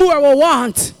get, the more we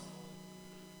want.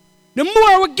 The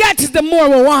more we get is the more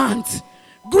we want.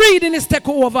 Greediness take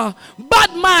over.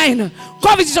 Bad mind.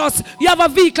 Covetous. You have a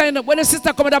vehicle and when the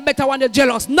sister come with a better one, they're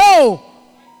jealous. No.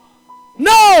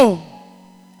 No.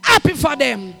 Happy for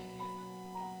them.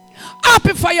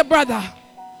 Happy for your brother.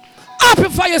 Happy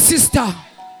for your sister.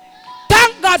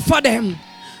 Thank God for them.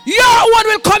 Your one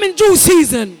will come in due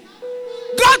season.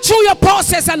 Go through your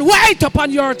process and wait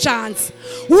upon your chance.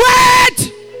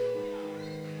 Wait.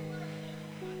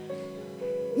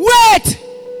 Wait.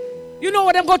 You know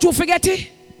what them go through, forget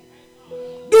it?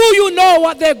 Do you know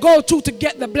what they go through to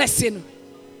get the blessing?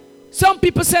 Some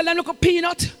people sell them look a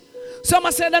peanut. Some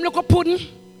are sell them look a pudding.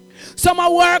 Some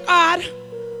are work hard.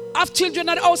 Have children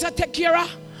at the house to take care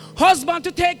of. Husband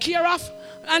to take care of.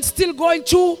 And still going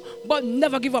through. But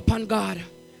never give up on God.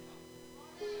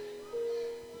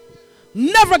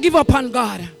 Never give up on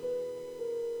God.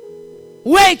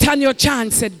 Wait on your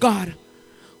chance, said God.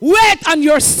 Wait on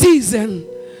your season,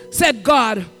 said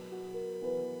God.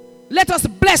 Let us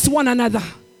bless one another.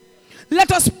 Let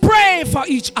us pray for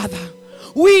each other.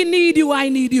 We need you, I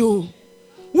need you.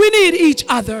 We need each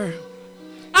other.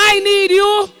 I need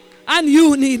you and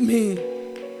you need me.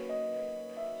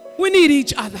 We need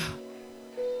each other.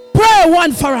 Pray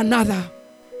one for another.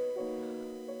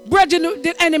 Brethren,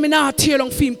 the enemy now tear down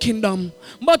Fame Kingdom,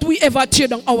 but we ever tear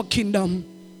down our kingdom.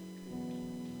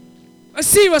 A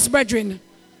serious, brethren.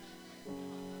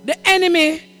 The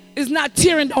enemy is not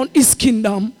tearing down his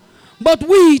kingdom, but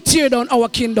we tear down our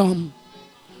kingdom.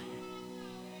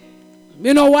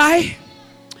 You know why?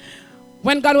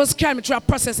 When God was carrying me through a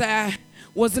process, I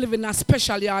was living in a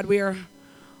special yard where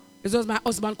it was my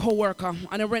husband's co-worker,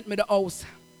 and he rent me the house.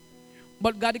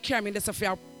 But God carried me, that's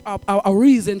a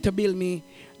reason to build me.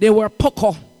 They were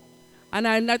pucker. And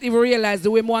I not even realized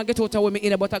the way more I get out of with me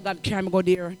in, but God carried me go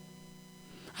there.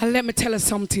 And let me tell you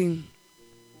something.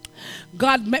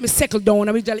 God made me settle down.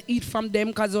 I usually eat from them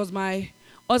because it was my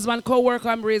husband co-worker.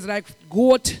 I'm raised like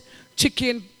goat,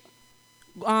 chicken,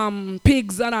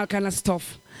 pigs and all kind of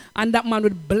stuff. And that man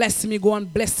would bless me, go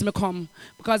and bless me come.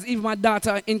 Because even my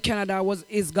daughter in Canada was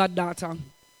his goddaughter.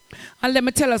 And let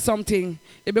me tell you something.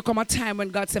 It became a time when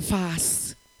God said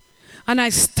fast. And I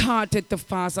started to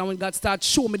fast. And when God started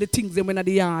showing me the things that went in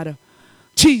the yard.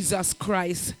 Jesus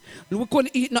Christ. We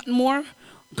couldn't eat nothing more.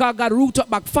 God root up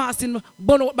back fasting.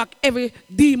 Burn up back every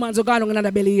demons who got on in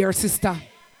the belly here, sister.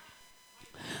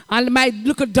 And my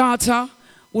little daughter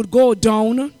would go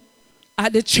down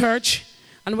at the church.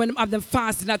 And when I have them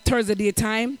fasting at Thursday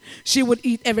daytime, she would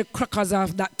eat every crackers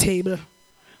off that table.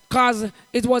 Because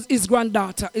it was his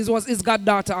granddaughter. It was his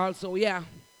goddaughter also, yeah.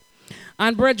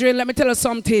 And brethren, let me tell you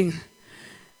something.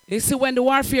 You see, when the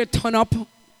warfare turn up,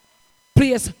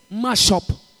 place mash up.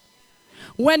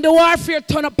 When the warfare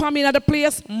turn up on me in the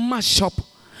place, mash up.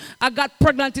 I got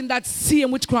pregnant in that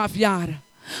same witchcraft yard.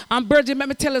 And brethren, let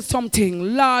me tell you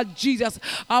something. Lord Jesus,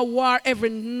 I war every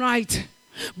night.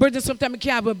 Brethren, sometimes I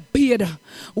can't have a beard.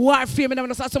 Warfare, I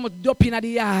never saw so much dope in the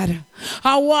yard.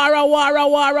 I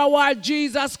war.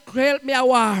 Jesus, help me, I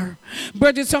war.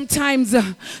 Brethren, sometimes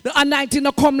the anointing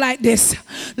don't come like this.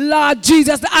 Lord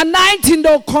Jesus, the anointing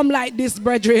don't come like this,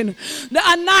 brethren. The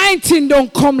anointing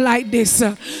don't come like this.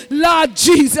 Lord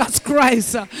Jesus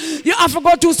Christ. You have to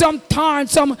go through some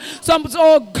thorns, some,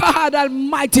 oh God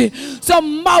Almighty,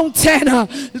 some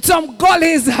mountain, some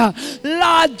gullies.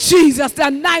 Lord Jesus, the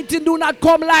anointing do not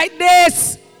come like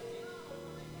this.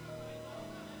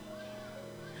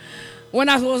 When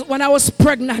I was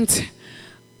pregnant,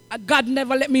 God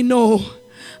never let me know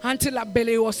until our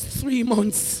belly was 3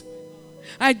 months.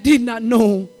 I did not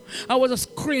know. I was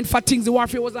just crying for things. The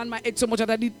warfare was on my head so much that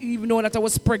I didn't even know that I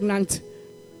was pregnant.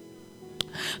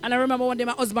 And I remember one day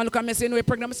my husband looked at me and said, "No, you're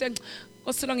pregnant." I said,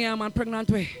 "What's so long here, man, pregnant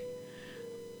way?"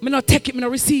 I not take it, I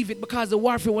not receive it because the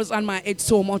warfare was on my head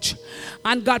so much.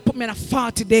 And God put me in a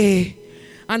 40 day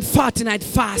and 40 night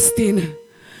fasting.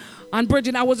 And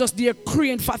brethren, I was just there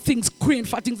praying for things,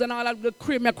 and all that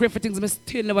praying for things, but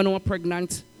still never know I'm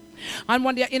pregnant. And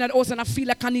one day in the house and I feel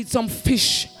like I need some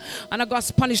fish. And I go to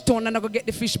Spanish Town and I go get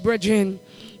the fish, brethren.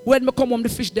 When I come home, the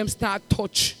fish them start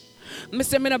touch. I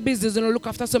say, I'm in a business and I look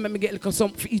after some, I get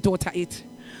some to eat out of it.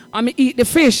 And I eat the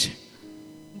fish.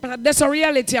 But that's a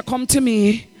reality that come to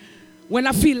me when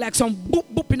I feel like some boop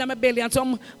boop in my belly. And so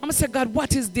I'm going to say, God,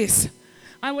 what is this?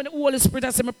 And when the Holy Spirit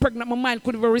has said I'm pregnant, my mind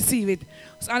couldn't even receive it.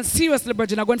 And seriously,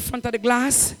 brethren, I go in front of the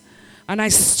glass and I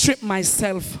strip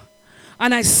myself.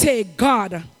 And I say,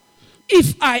 God,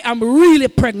 if I am really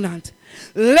pregnant,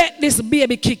 let this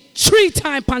baby kick 3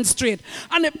 times pan straight.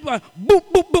 And it boop,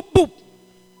 boop, boop, boop.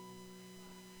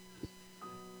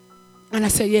 And I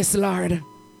say, yes, Lord.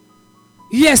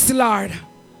 Yes, Lord.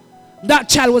 That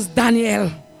child was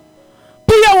Daniel.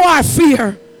 Put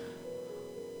warfare.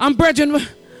 And brethren,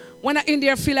 when I in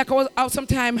there, I feel like I was out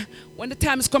sometime. When the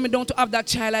time is coming down to have that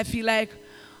child, I feel like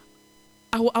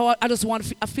I just want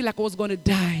to, I feel like I was going to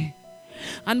die.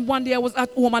 And one day I was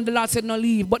at home and the Lord said, no,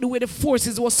 leave. But the way the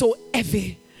forces were so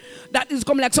heavy, that is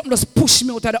coming like something just pushed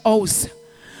me out of the house.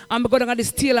 And I got to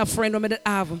this tailor friend who I didn't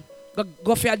have.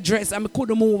 Go for your dress and I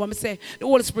couldn't move. And I say, the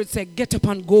Holy Spirit said, get up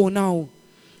and go now.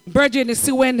 Brethren, you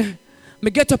see when I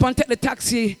get up and take the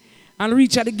taxi and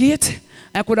reach at the gate,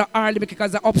 I could have hardly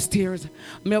because I'm upstairs.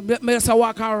 I just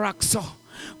walk and rock so.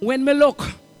 When me look,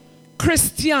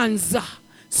 Christians,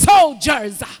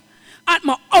 soldiers at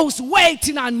my house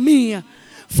waiting on me.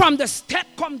 From the step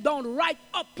come down right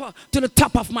up to the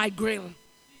top of my grill.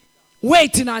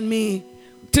 Waiting on me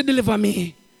to deliver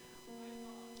me.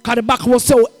 Because the back was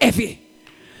so heavy.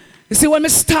 You see, when I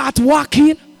start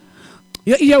walking,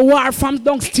 you hear war from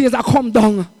downstairs I come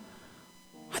down.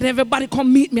 And everybody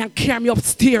come meet me and carry me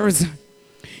upstairs.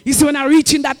 You see, when I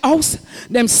reach in that house,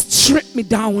 them strip me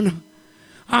down.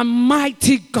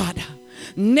 Almighty God,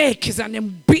 naked and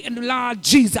them beating the Lord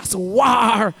Jesus,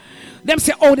 war. Them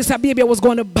say, oh, this a baby I was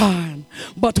going to burn.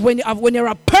 But when you're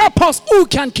a purpose, who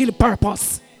can kill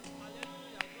purpose?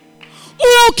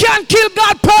 Who can kill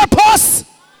God purpose?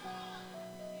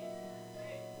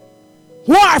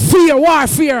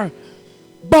 Warfare.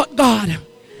 But God,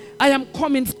 I am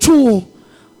coming through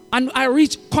and I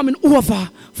reach coming over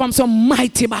from some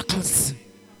mighty battles.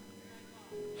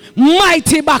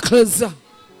 Mighty battles.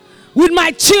 With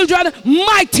my children,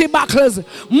 mighty battles.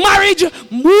 Marriage,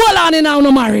 hold on in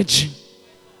our marriage.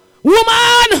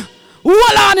 Woman,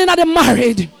 hold on in the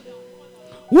marriage.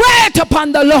 Wait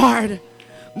upon the Lord.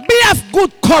 Be of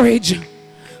good courage.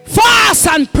 Fast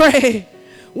and pray.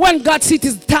 When God sees it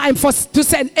is time for to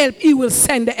send help, He will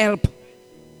send the help.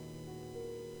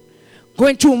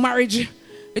 Going through marriage,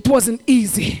 it wasn't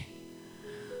easy.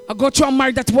 I go through a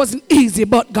marriage that wasn't easy,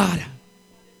 but God.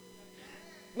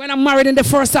 When I'm married in the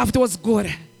first half, it was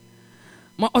good.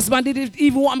 My husband didn't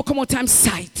even want me to come out of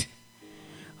sight.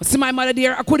 I see my mother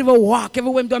there, I couldn't even walk.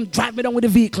 Everywhere I'm drive me down with the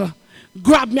vehicle.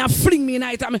 Grab me and fling me in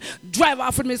it. I drive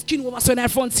off with my skin over so in the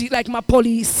front seat like my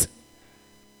police.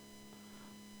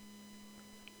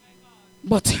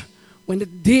 But when the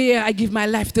day I give my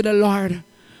life to the Lord,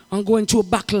 I'm going through a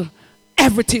battle,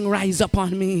 everything rise up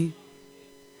on me.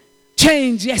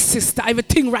 Change, yes, sister,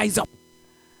 everything rise up.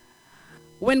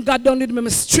 When God don't need me,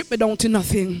 strip me down to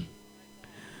nothing.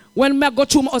 When I go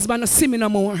through my husband, I see me no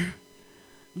more.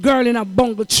 Girl in a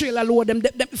bungle, trailer load, them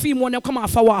female them come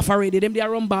off a wharf already, them they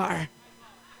are run bar.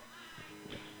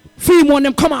 Female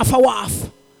them come off a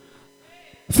wharf.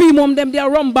 Female them they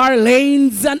are run bar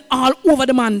lanes and all over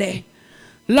the man there.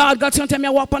 Lord God, sometimes I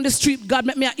walk on the street, God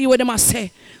make me hear what them I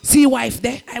say. See wife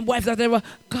there, I'm wife that ever.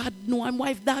 God, no, I'm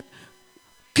wife that.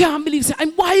 Can't believe say,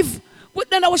 I'm wife. But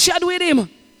then I was shared with him.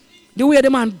 The way the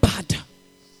man bad.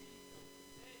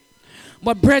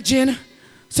 But brethren,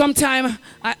 sometimes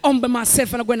I humble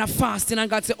myself and I go in a fasting and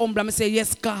God say humble. I say,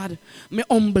 yes, God, me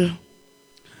humble.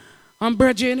 And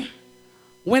brethren,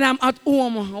 when I'm at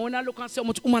home, when I look at so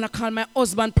much woman I call my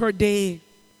husband per day.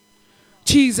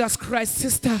 Jesus Christ,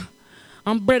 sister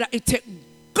and brother, it take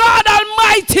God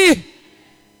Almighty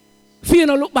for you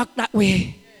to look back that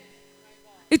way.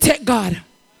 It take God.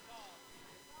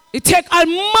 It take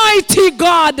Almighty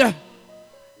God.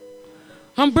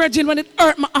 And brethren, when it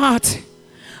hurt my heart,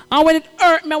 and when it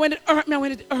hurt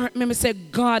me, I say,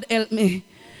 God help me.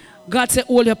 God say,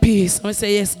 hold your peace. I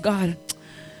say, yes, God.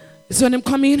 So when them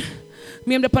come in,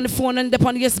 me I'm on the phone and they're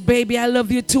on, yes, baby, I love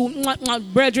you too.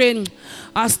 Brethren,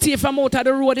 I stay from out of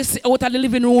the road, out of the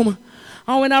living room.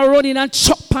 And when I run in and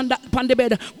chop on the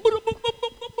bed,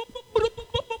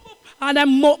 and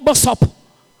I bust up.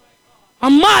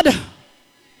 I'm mad.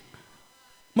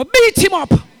 I beat him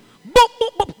up.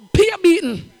 Peer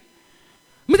beating.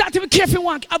 Me not even care if you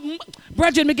want.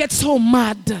 Brethren, me get so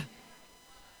mad.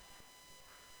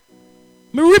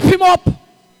 Me rip him up.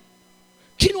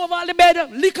 King over all the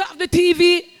bed. Lick off the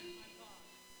TV.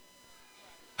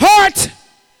 Hurt.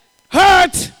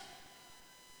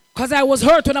 Because I was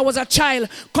hurt when I was a child.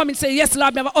 Come and say, yes,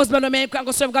 Lord, I have a husband and man can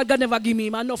go serve God. God never give me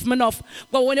enough.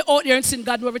 But when you're out there and sin,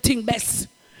 God do everything best.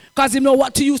 Because He know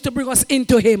what to use to bring us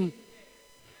into Him.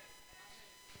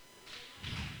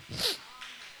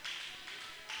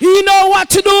 He know what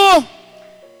to do.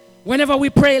 Whenever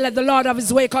we pray, let the Lord have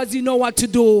His way because He know what to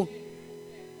do.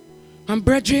 And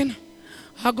brethren,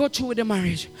 I go through with the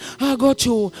marriage. I go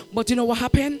through. But you know what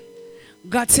happened?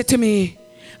 God said to me,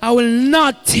 I will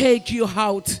not take you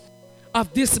out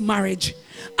of this marriage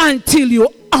until you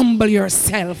humble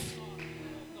yourself.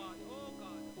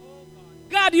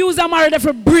 God used a marriage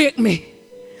to break me.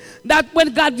 That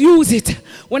when God use it,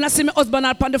 when I see my husband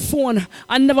up on the phone,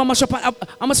 I never mash up,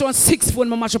 I must run 6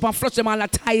 phone, I mash up and flush them on the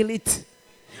toilet.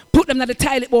 Put them in the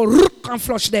toilet bowl, and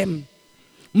flush them.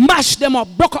 Mash them up,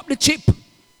 broke up the chip.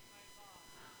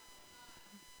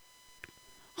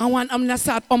 I'm going to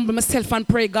start humble myself and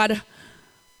pray, God.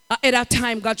 At that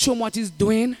time, God show me what He's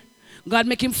doing. God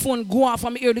make him phone go off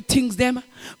and me hear the things them.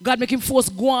 God make him force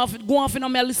go off and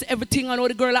I listen everything. I know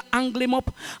the girl I angle him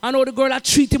up. I know the girl I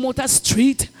treat him out the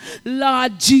street.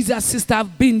 Lord Jesus, sister,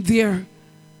 I've been there.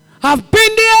 I've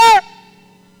been there.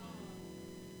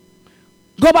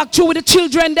 Go back through with the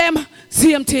children them.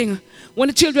 Same thing. When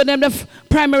the children them left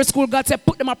primary school, God said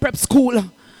put them at prep school.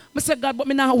 I said, God, but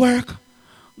me not work.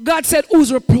 God said,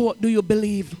 whose report do you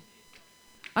believe?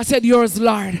 I said, yours,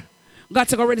 Lord. God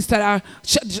said, go register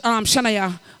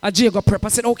Shania at Jago Prep. I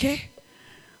said, okay.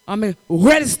 I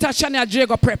register Shania at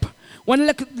Jago Prep. When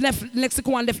left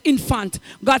Mexico and left infant,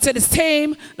 God said the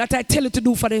same that I tell you to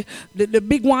do for the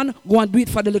big one, go and do it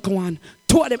for the little one.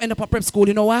 Two of them end up at prep school.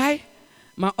 You know why?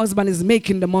 My husband is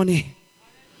making the money.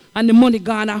 And the money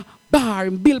gonna bar,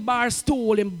 him build bar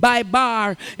stool, him buy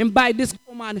bar, him buy this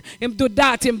woman, him do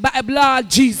that, him buy blood,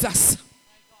 Jesus.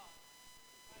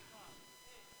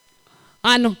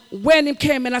 And when he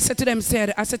came and I said to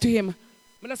him,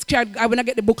 I'm not scared, I when I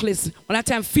get the book list. When I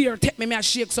time fear take me, I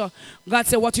shake. So God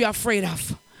said, what are you afraid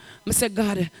of? I said,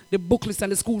 God, the book list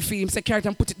and the school fee. He said, carry it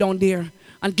and put it down there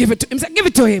and give it to him. He said, give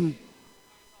it to him.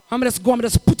 I'm just go and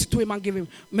just put it to him and give him.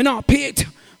 Me not pay it.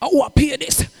 I pay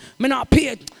this. Me not pay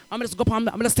it. I'm just go up and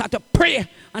I'm just start to pray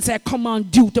and say, I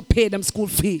command you to pay them school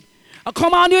fee. I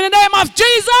command you in the name of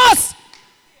Jesus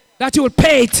that you will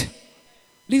pay it.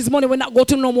 This money will not go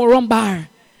to no more rum bar.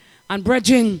 And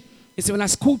brethren, it's when a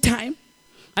school time,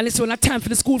 and it's when a time for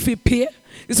the school fee pay.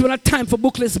 It's when a time for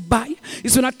booklets buy.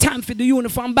 It's when a time for the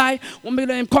uniform buy. When me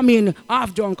let him come in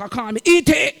half drunk, I call me, eat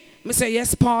it. Me say,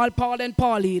 yes, Paul and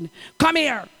Pauline. Come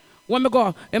here. When me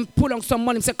go and pull on some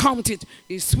money, me say, count it.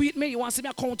 You sweet me, you want to see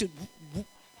me count it.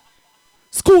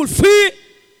 School fee,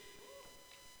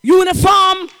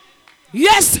 uniform.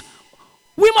 Yes,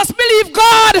 we must believe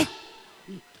God.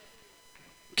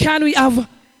 Can we have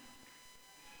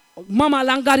Mama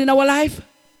and God in our life?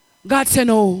 God said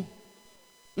no.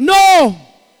 No.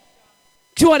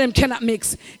 Two of them cannot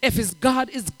mix. If it's God,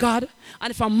 it's God.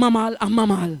 And if I'm Mama, I'm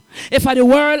Mama. If I'm the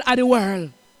world, I'm the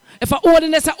world. If I'm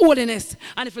holiness, I'm holiness.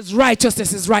 And if it's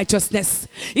righteousness, it's righteousness.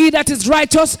 He that is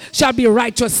righteous shall be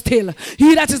righteous still.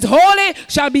 He that is holy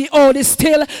shall be holy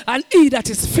still. And he that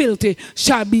is filthy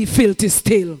shall be filthy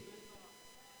still.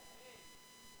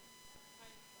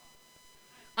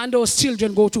 And those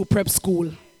children go to prep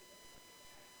school.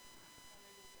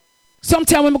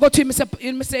 Sometimes when we go to him,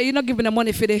 he say, you're not giving the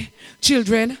money for the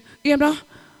children. You know?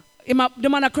 The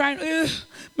man are crying,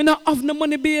 me not have no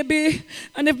money, baby.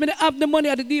 And if me not have the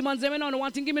money, the demons, they don't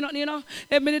want to give me nothing, you know.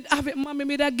 If me not have it, mommy,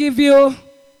 me that give you.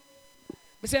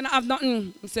 I say, I have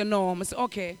nothing. I say, no. I say,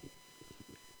 okay.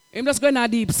 I'm just going to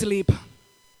deep sleep.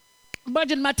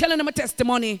 But I'm telling them a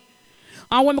testimony.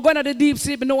 And when I'm going to the deep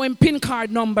sleep, I know him PIN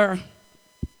card number.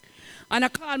 And I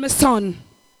call my son.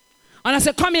 And I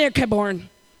said, come here, Keborn.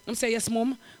 I say, yes,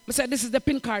 Mom. I said, this is the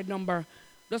PIN card number.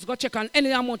 Just go check on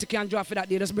any amount you can draw for that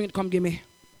day. Just bring it, come give me.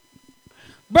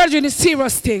 Virgin is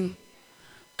serious thing.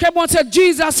 Keborn said,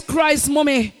 Jesus Christ,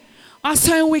 Mommy, I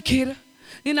say wicked.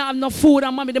 You don't have no food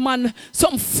and mommy, the man,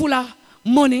 something full of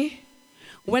money.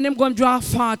 When them going to draw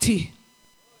 40.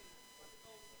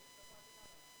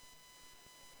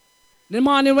 The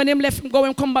morning when him left him go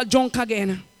and come back drunk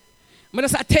again. I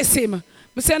just test him.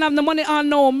 I say I have the money. Oh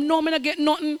no, me not get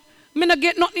nothing. Me not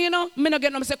get nothing, you know. Me not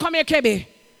get nothing. I say, come here, KB.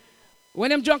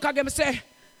 When him drunk again, I say,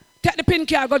 take the pin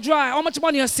card, go dry. How much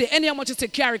money you say? Any how much you say,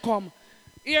 carry come.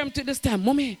 Hear him to this time,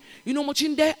 Mommy, you know how much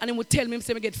in there? And he would tell me,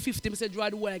 say, I get 50. I say, dry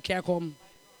the way I carry come.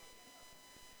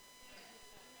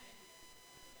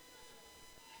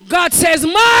 God says,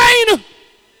 mine.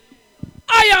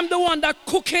 I am the one that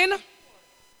cooking.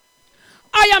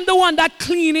 I am the one that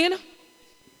cleaning.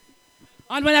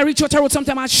 And when I reach out the road,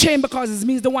 sometimes I'm ashamed because it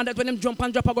means the one that when them jump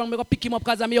and drop a gun, I'm going to pick him up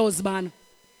because I'm your husband.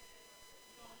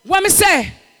 What me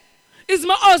say? It's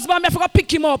my husband, I forgot to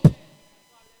pick him up.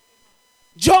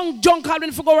 John called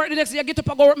me to go work the next day. I get up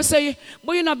and go work. I say,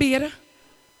 but you not bed.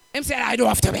 Him say, I don't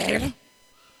have to bed.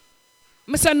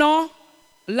 I say, no.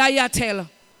 Liar tell.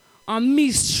 And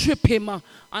me strip him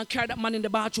and carry that man in the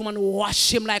bathroom and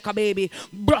wash him like a baby.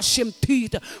 Brush him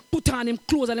teeth. Put on him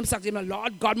clothes and him socks. Him,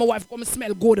 Lord God, my wife come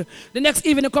smell good. The next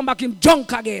evening, he come back him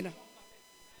drunk again.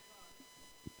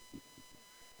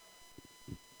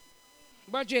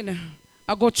 Virgin,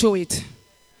 I go through it.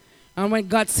 And when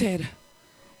God said,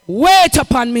 wait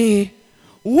upon me.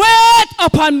 Wait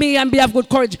upon me and be of good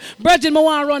courage. Brethren, I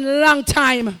want to run a long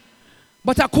time,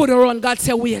 but I couldn't run. God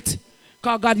said, wait.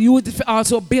 Because God used it to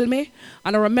also build me.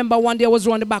 And I remember one day I was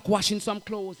running back washing some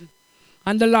clothes.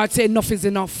 And the Lord said, enough is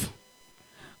enough.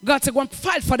 God said, go and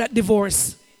fight for that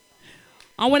divorce.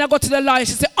 And when I got to the lawyer,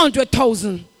 she said,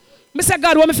 100,000. I said,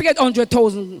 God, why me forget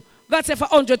 100,000? God said, for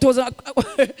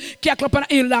 100,000, Cackle and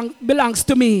Hill belongs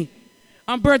to me.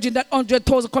 And Virgin, that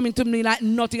 100,000 coming to me like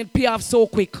nothing, it pay off so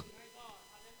quick.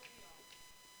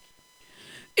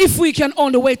 If we can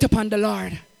only wait upon the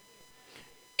Lord,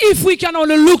 if we can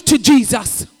only look to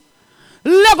Jesus,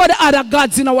 look at the other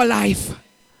gods in our life.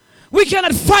 We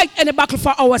cannot fight any battle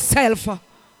for ourselves.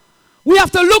 We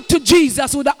have to look to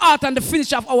Jesus with the heart and the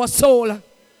finish of our soul.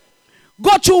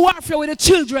 Go through warfare with the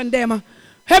children them.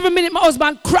 Every minute my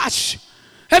husband crash.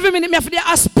 Every minute me have to the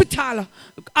hospital.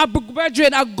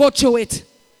 Brethren, I go through it.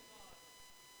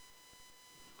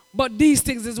 But these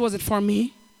things, this wasn't for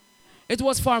me. It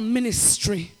was for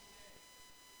ministry.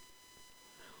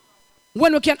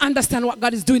 When we can understand what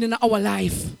God is doing in our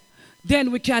life,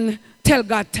 then we can tell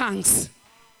God thanks.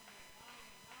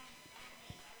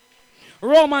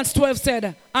 Romans 12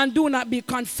 said, and do not be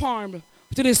conformed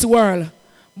to this world,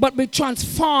 but be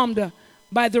transformed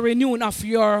by the renewing of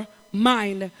your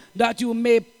mind, that you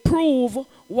may prove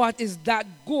what is that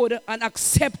good and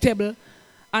acceptable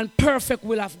and perfect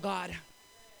will of God.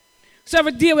 So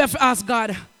every day we have to ask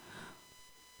God,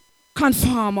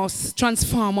 conform us,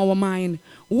 transform our mind,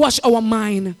 wash our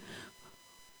mind.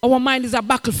 Our mind is a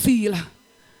battlefield.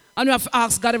 And we have to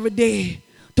ask God every day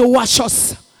to wash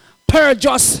us, purge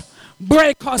us,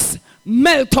 break us,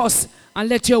 melt us, and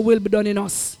let your will be done in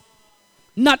us.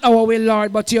 Not our will,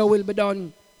 Lord, but your will be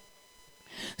done.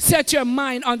 Set your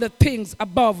mind on the things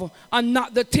above and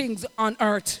not the things on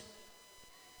earth.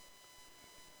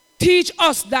 Teach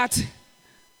us that.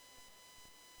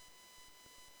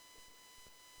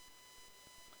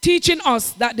 Teaching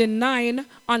us that denying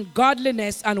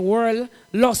ungodliness and worldly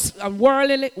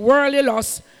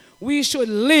lust, we should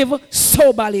live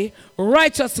soberly,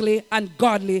 righteously, and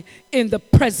godly in the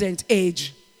present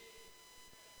age.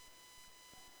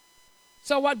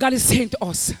 So what God is saying to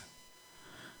us,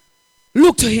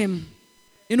 look to him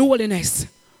in holiness,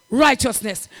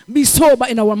 righteousness, be sober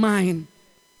in our mind.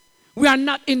 We are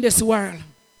not in this world.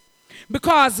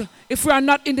 Because if we are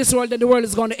not in this world, then the world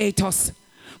is going to hate us.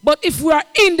 But if we are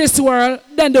in this world,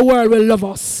 then the world will love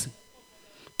us.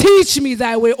 Teach me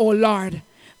thy way, O Lord,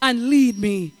 and lead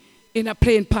me in a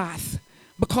plain path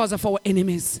because of our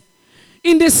enemies.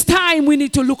 In this time, we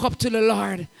need to look up to the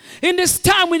Lord. In this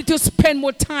time, we need to spend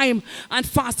more time and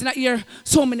fasting. I hear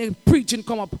so many preaching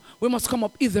come up. We must come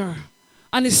up either.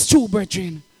 And it's true,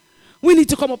 brethren. We need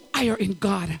to come up higher in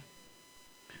God.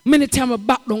 Many times we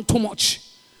back down too much.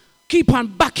 Keep on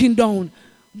backing down.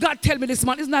 God tell me this,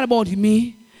 man, it's not about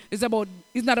me. It's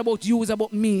not about you, it's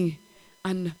about me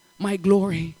and my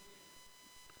glory.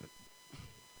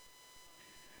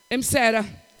 Him said,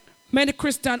 many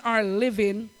Christians are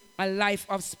living a life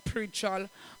of spiritual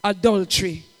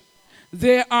adultery.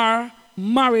 They are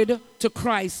married to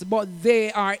Christ, but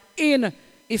they are in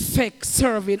effect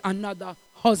serving another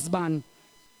husband.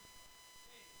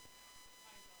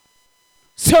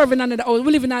 Serving another husband.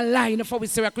 We live in a lie. Before we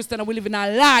say we're Christian, we live in a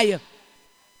lie.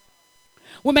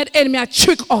 We made enemy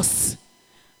trick us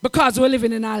because we're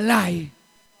living in a lie.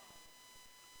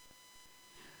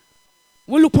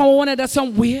 We look on one another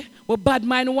some way. We bad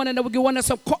mind one another. We give one another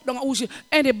some cut down.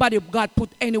 Anybody God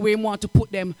put anywhere we want to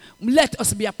put them. Let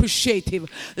us be appreciative.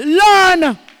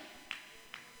 Learn.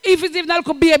 If it's even a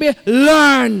little baby,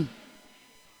 learn.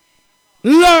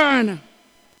 Learn.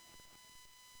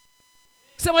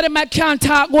 Some of them might can't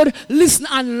talk good. Listen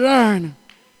and learn.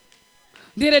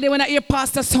 The other day when I hear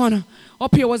Pastor Son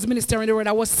up here was ministering the word,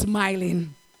 I was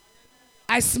smiling.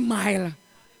 I smile.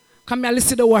 Come here, listen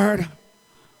to the word.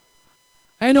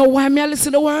 I know why me I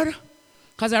listen to the word?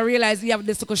 Because I realize he have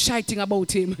this little shy thing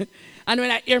about him. And when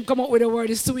I hear him come up with the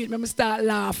word, it's sweet. I start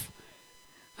laugh.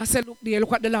 I said, look there, look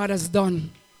what the Lord has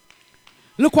done.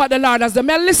 Look what the Lord has done.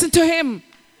 May I listen to him.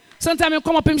 Sometimes he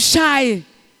come up him shy.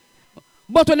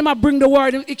 But when he bring the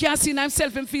word, he can't see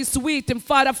himself and feel sweet. Him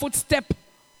father footstep.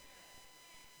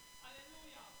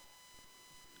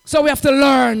 So we have to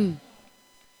learn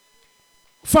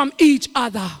from each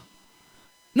other.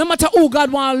 No matter who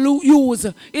God want to use.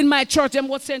 In my church, them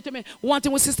was saying to me, one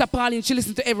thing with Sister Pauline, she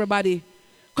listen to everybody.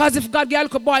 Because if God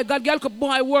get a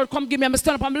boy, word, come give me, I'm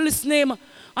stand up, I'm listening. And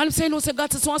I'm saying, no, say,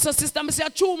 God, so and so, sister. I'm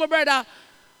saying, true, my brother.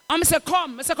 I'm saying,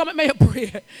 come. I say, come, make me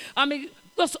pray. I mean,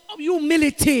 just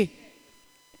humility.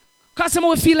 Because some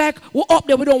of us feel like we're up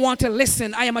there, we don't want to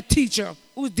listen. I am a teacher.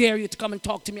 Who dare you to come and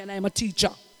talk to me, and I am a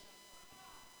teacher?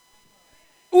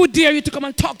 Who dare you to come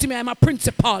and talk to me? I'm a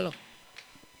principal.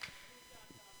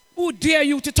 Who dare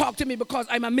you to talk to me because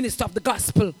I'm a minister of the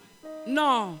gospel?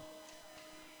 No.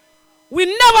 We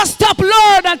never stop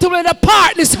learning until we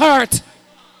depart this earth.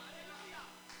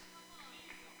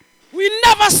 We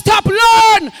never stop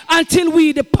learning until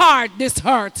we depart this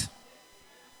earth.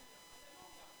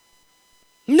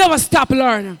 Never stop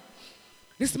learning.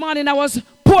 This morning I was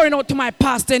pouring out to my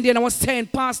pastor and then I was saying,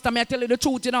 Pastor, may I tell you the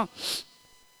truth, you know?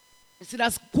 You see,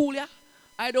 that's cool, yeah?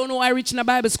 I don't know I reach in a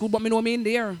Bible school, but me know me in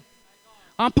there.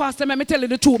 And Pastor, let me tell you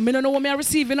the truth. Me don't know what I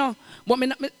receive, you know. But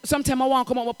sometimes I want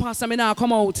to come out with Pastor, me not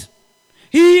come out.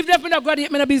 Even if me not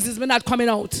graduate, me no business, me not coming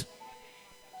out.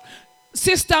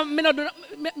 Sister,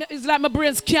 it's like my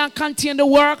brains can't contain the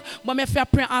work, but me feel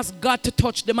pray and ask God to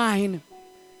touch the mind.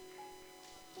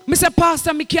 Me say,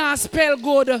 Pastor, me can't spell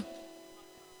good.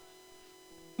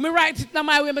 Me write it in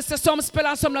my way. Me say some spell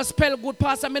and some not spell good,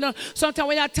 Pastor. Me know, sometimes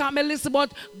when you talk, me listen,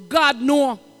 but God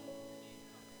know.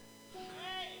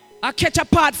 I catch a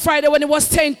part Friday when he was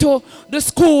saying to the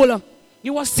school, he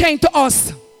was saying to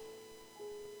us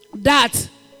that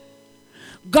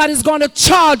God is going to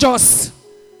charge us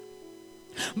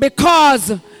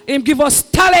because he give us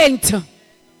talent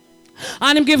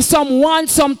and he give some 1,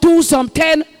 some 2, some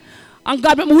 10, and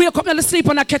God make me wake up in the sleep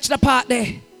and I catch the part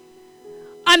there.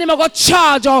 And he going to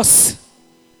charge us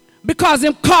because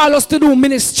he call us to do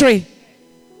ministry.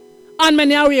 And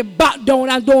many are we back down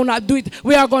and do not do it.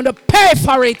 We are going to pay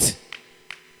for it.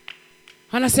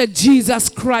 And I said, Jesus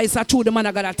Christ, I told the man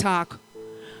I got to talk.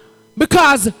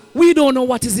 Because we don't know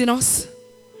what is in us.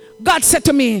 God said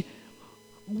to me,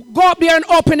 go up there and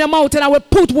open your mouth and I will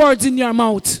put words in your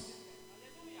mouth.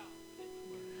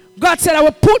 God said, I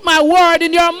will put my word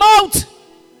in your mouth.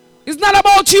 It's not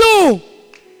about you.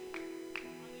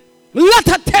 Lot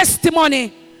of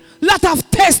testimony, lot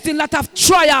of testing, lot of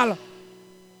trial,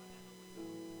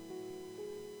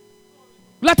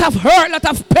 lot of hurt, lot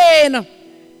of pain.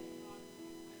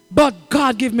 But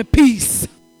God give me peace.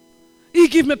 He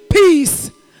give me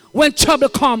peace when trouble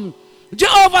comes.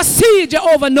 Jehovah see,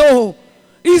 Jehovah know.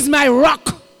 He's my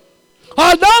rock.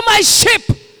 Although my ship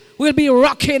will be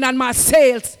rocking and my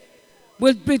sails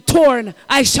will be torn,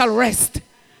 I shall rest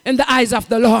in the eyes of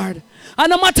the Lord. And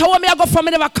no matter what me I go from,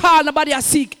 I never call nobody I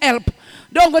seek help.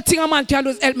 Don't go think a man can do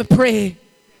is help me pray.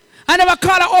 I never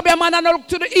call a man and I look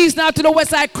to the east now to the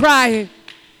west I cry.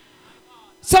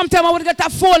 Sometimes I would get a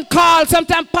phone call.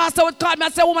 Sometimes pastor would call me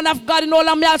and say, woman of God, you know,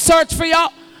 let me I'll search for you.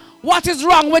 What is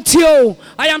wrong with you?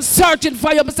 I am searching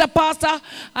for you. I say, Pastor,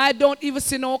 I don't even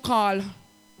see no call.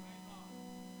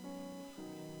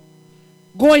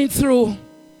 Going through.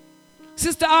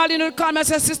 Sister Arlene would call me and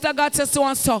say, Sister God says so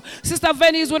and so. Sister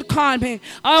Venice would call me.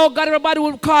 Oh God, everybody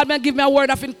would call me and give me a word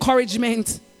of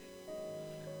encouragement.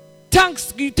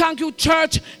 Thank you,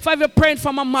 church, for ever praying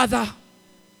for my mother.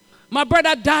 My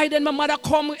brother died and my mother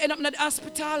come end up in the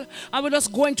hospital. And we're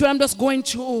just going through. I'm just going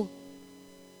through.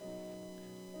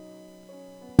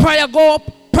 Prayer go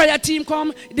up. Prayer team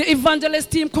come. The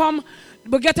evangelist team come.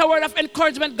 We get a word of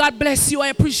encouragement. God bless you. I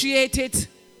appreciate it.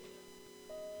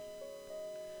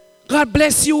 God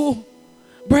bless you.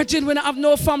 Brethren, we don't have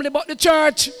no family but the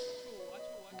church.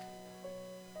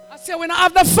 I say we don't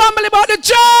have the family but the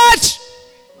church.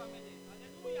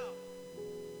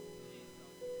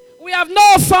 We have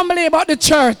no family but the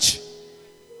church.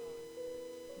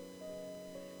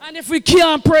 And if we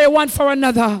can't pray one for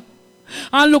another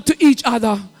and look to each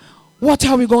other, what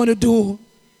are we going to do?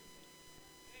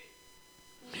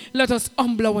 Let us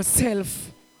humble ourselves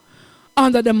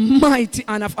under the mighty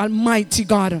hand of Almighty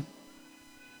God.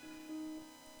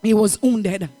 He was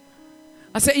wounded.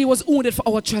 I say he was wounded for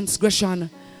our transgression,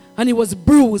 and he was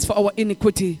bruised for our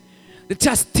iniquity. The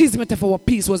chastisement of our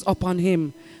peace was upon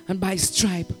him, and by his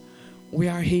stripe we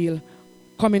are healed.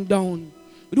 Coming down.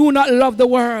 Do not love the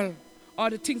world or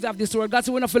the things of this world. God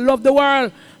said we don't love the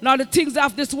world, nor the things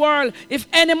of this world. If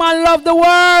any man love the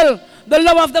world, the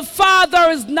love of the Father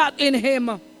is not in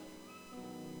him.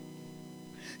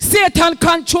 Satan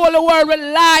control the world with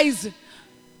lies,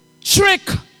 trick.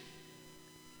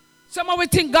 Some of we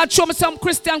think God show me some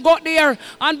Christian go out there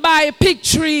and buy a pig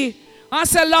tree and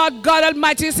say, Lord God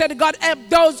Almighty, he said God help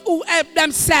those who help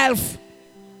themselves.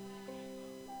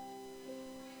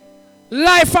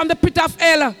 Life from the pit of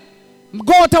hell.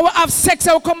 Go out and have sex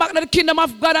and come back to the kingdom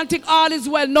of God and think all is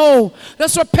well. No.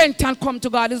 Just repent and come to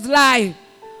God. It's lie.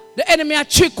 The enemy a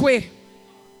trick way.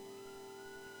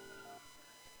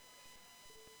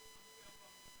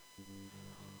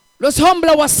 Let's humble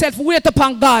ourselves, wait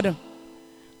upon God.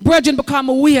 Brethren, become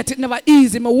a wait. It never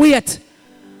easy, me wait.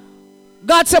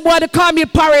 God said, boy, they call me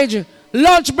porridge.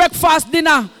 Lunch, breakfast,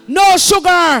 dinner. No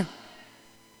sugar.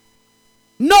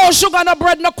 No sugar, no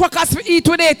bread, no crackers to eat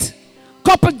with it.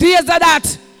 Couple days of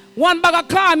that. One bag of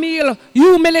cornmeal,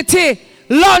 humility,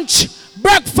 lunch,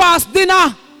 breakfast,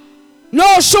 dinner.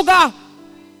 No sugar.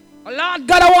 Lord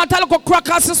God, I want a little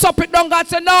crackers to sup it down. God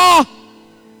said, no.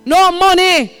 No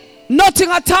money. Nothing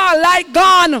at all. Light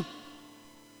gone.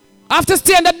 I have to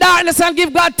stay in the darkness and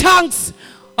give God thanks.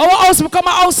 Our house become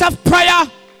a house of prayer.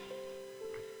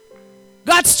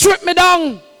 God strip me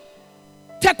down.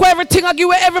 Take away everything. I give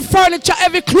away every furniture,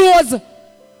 every clothes.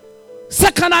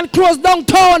 Second-hand clothes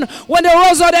downtown. When the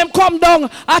rose of them come down,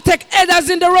 I take others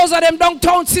in the rose of them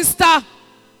downtown, sister.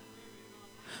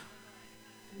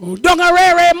 Down a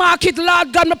rare market,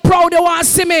 Lord God, me proud they want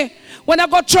to see me. When I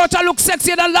go to church, I look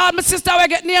sexy. The Lord, my sister, I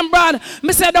get name brand.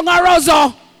 Me say down a rose.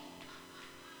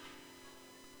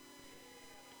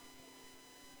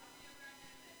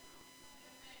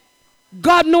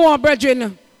 God knows,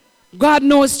 brethren. God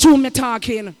knows true me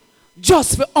talking.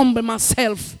 Just for humble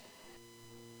myself.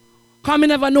 Because I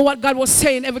never know what God was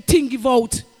saying. Everything give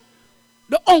out.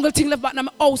 The only thing left back in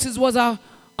my houses was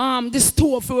this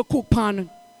stove for a cook pan.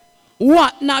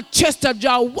 What not Chester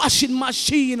jar washing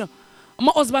machine.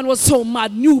 My husband was so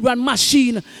mad. New brand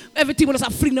machine. Everything was a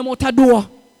freeing them out the door.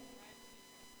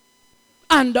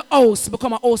 And the house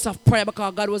become a house of prayer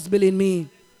because God was building me.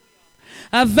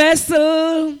 A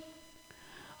vessel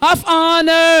of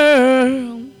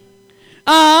honor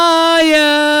I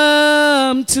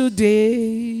am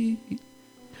today.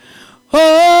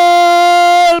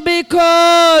 All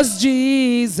because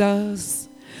Jesus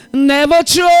never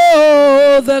threw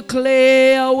the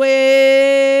clay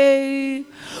away.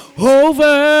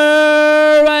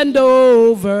 Over and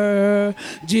over,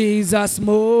 Jesus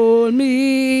mold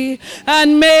me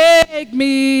and make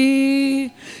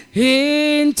me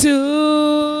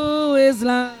into his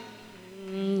life.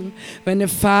 When they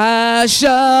fashion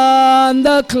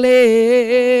the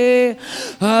clay,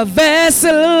 a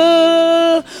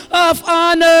vessel of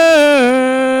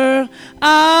honor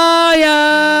I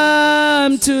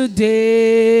am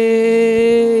today.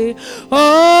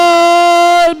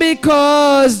 All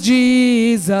because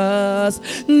Jesus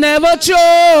never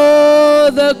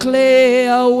threw the clay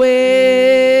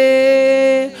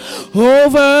away.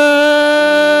 Over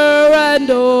and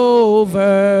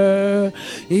over,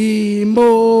 he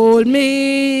mold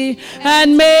me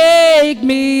and make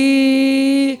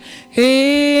me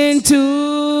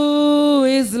into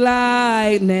his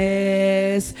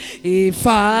likeness. He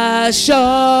fashioned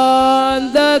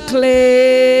the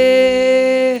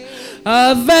clay,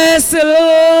 a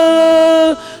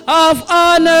vessel of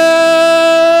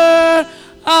honor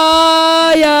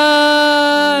I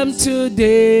am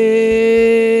today.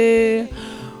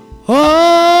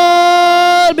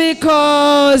 All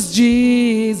because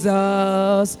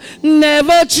Jesus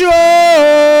never threw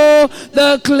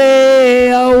the clay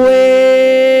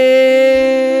away.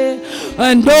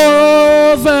 And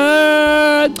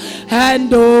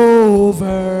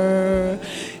over,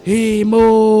 he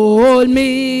mold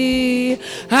me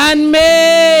and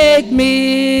make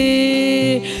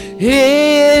me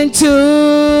into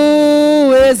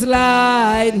his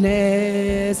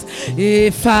likeness. He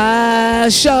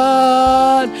fashioned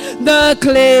the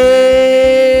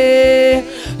clay,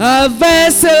 a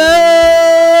vessel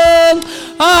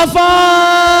of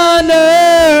honor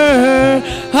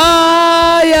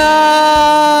I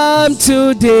am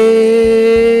today.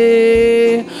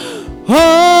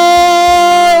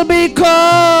 All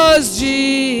because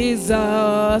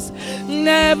Jesus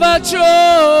never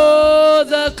threw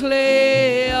the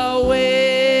clay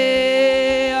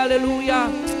away. Hallelujah.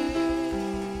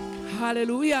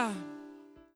 Hallelujah.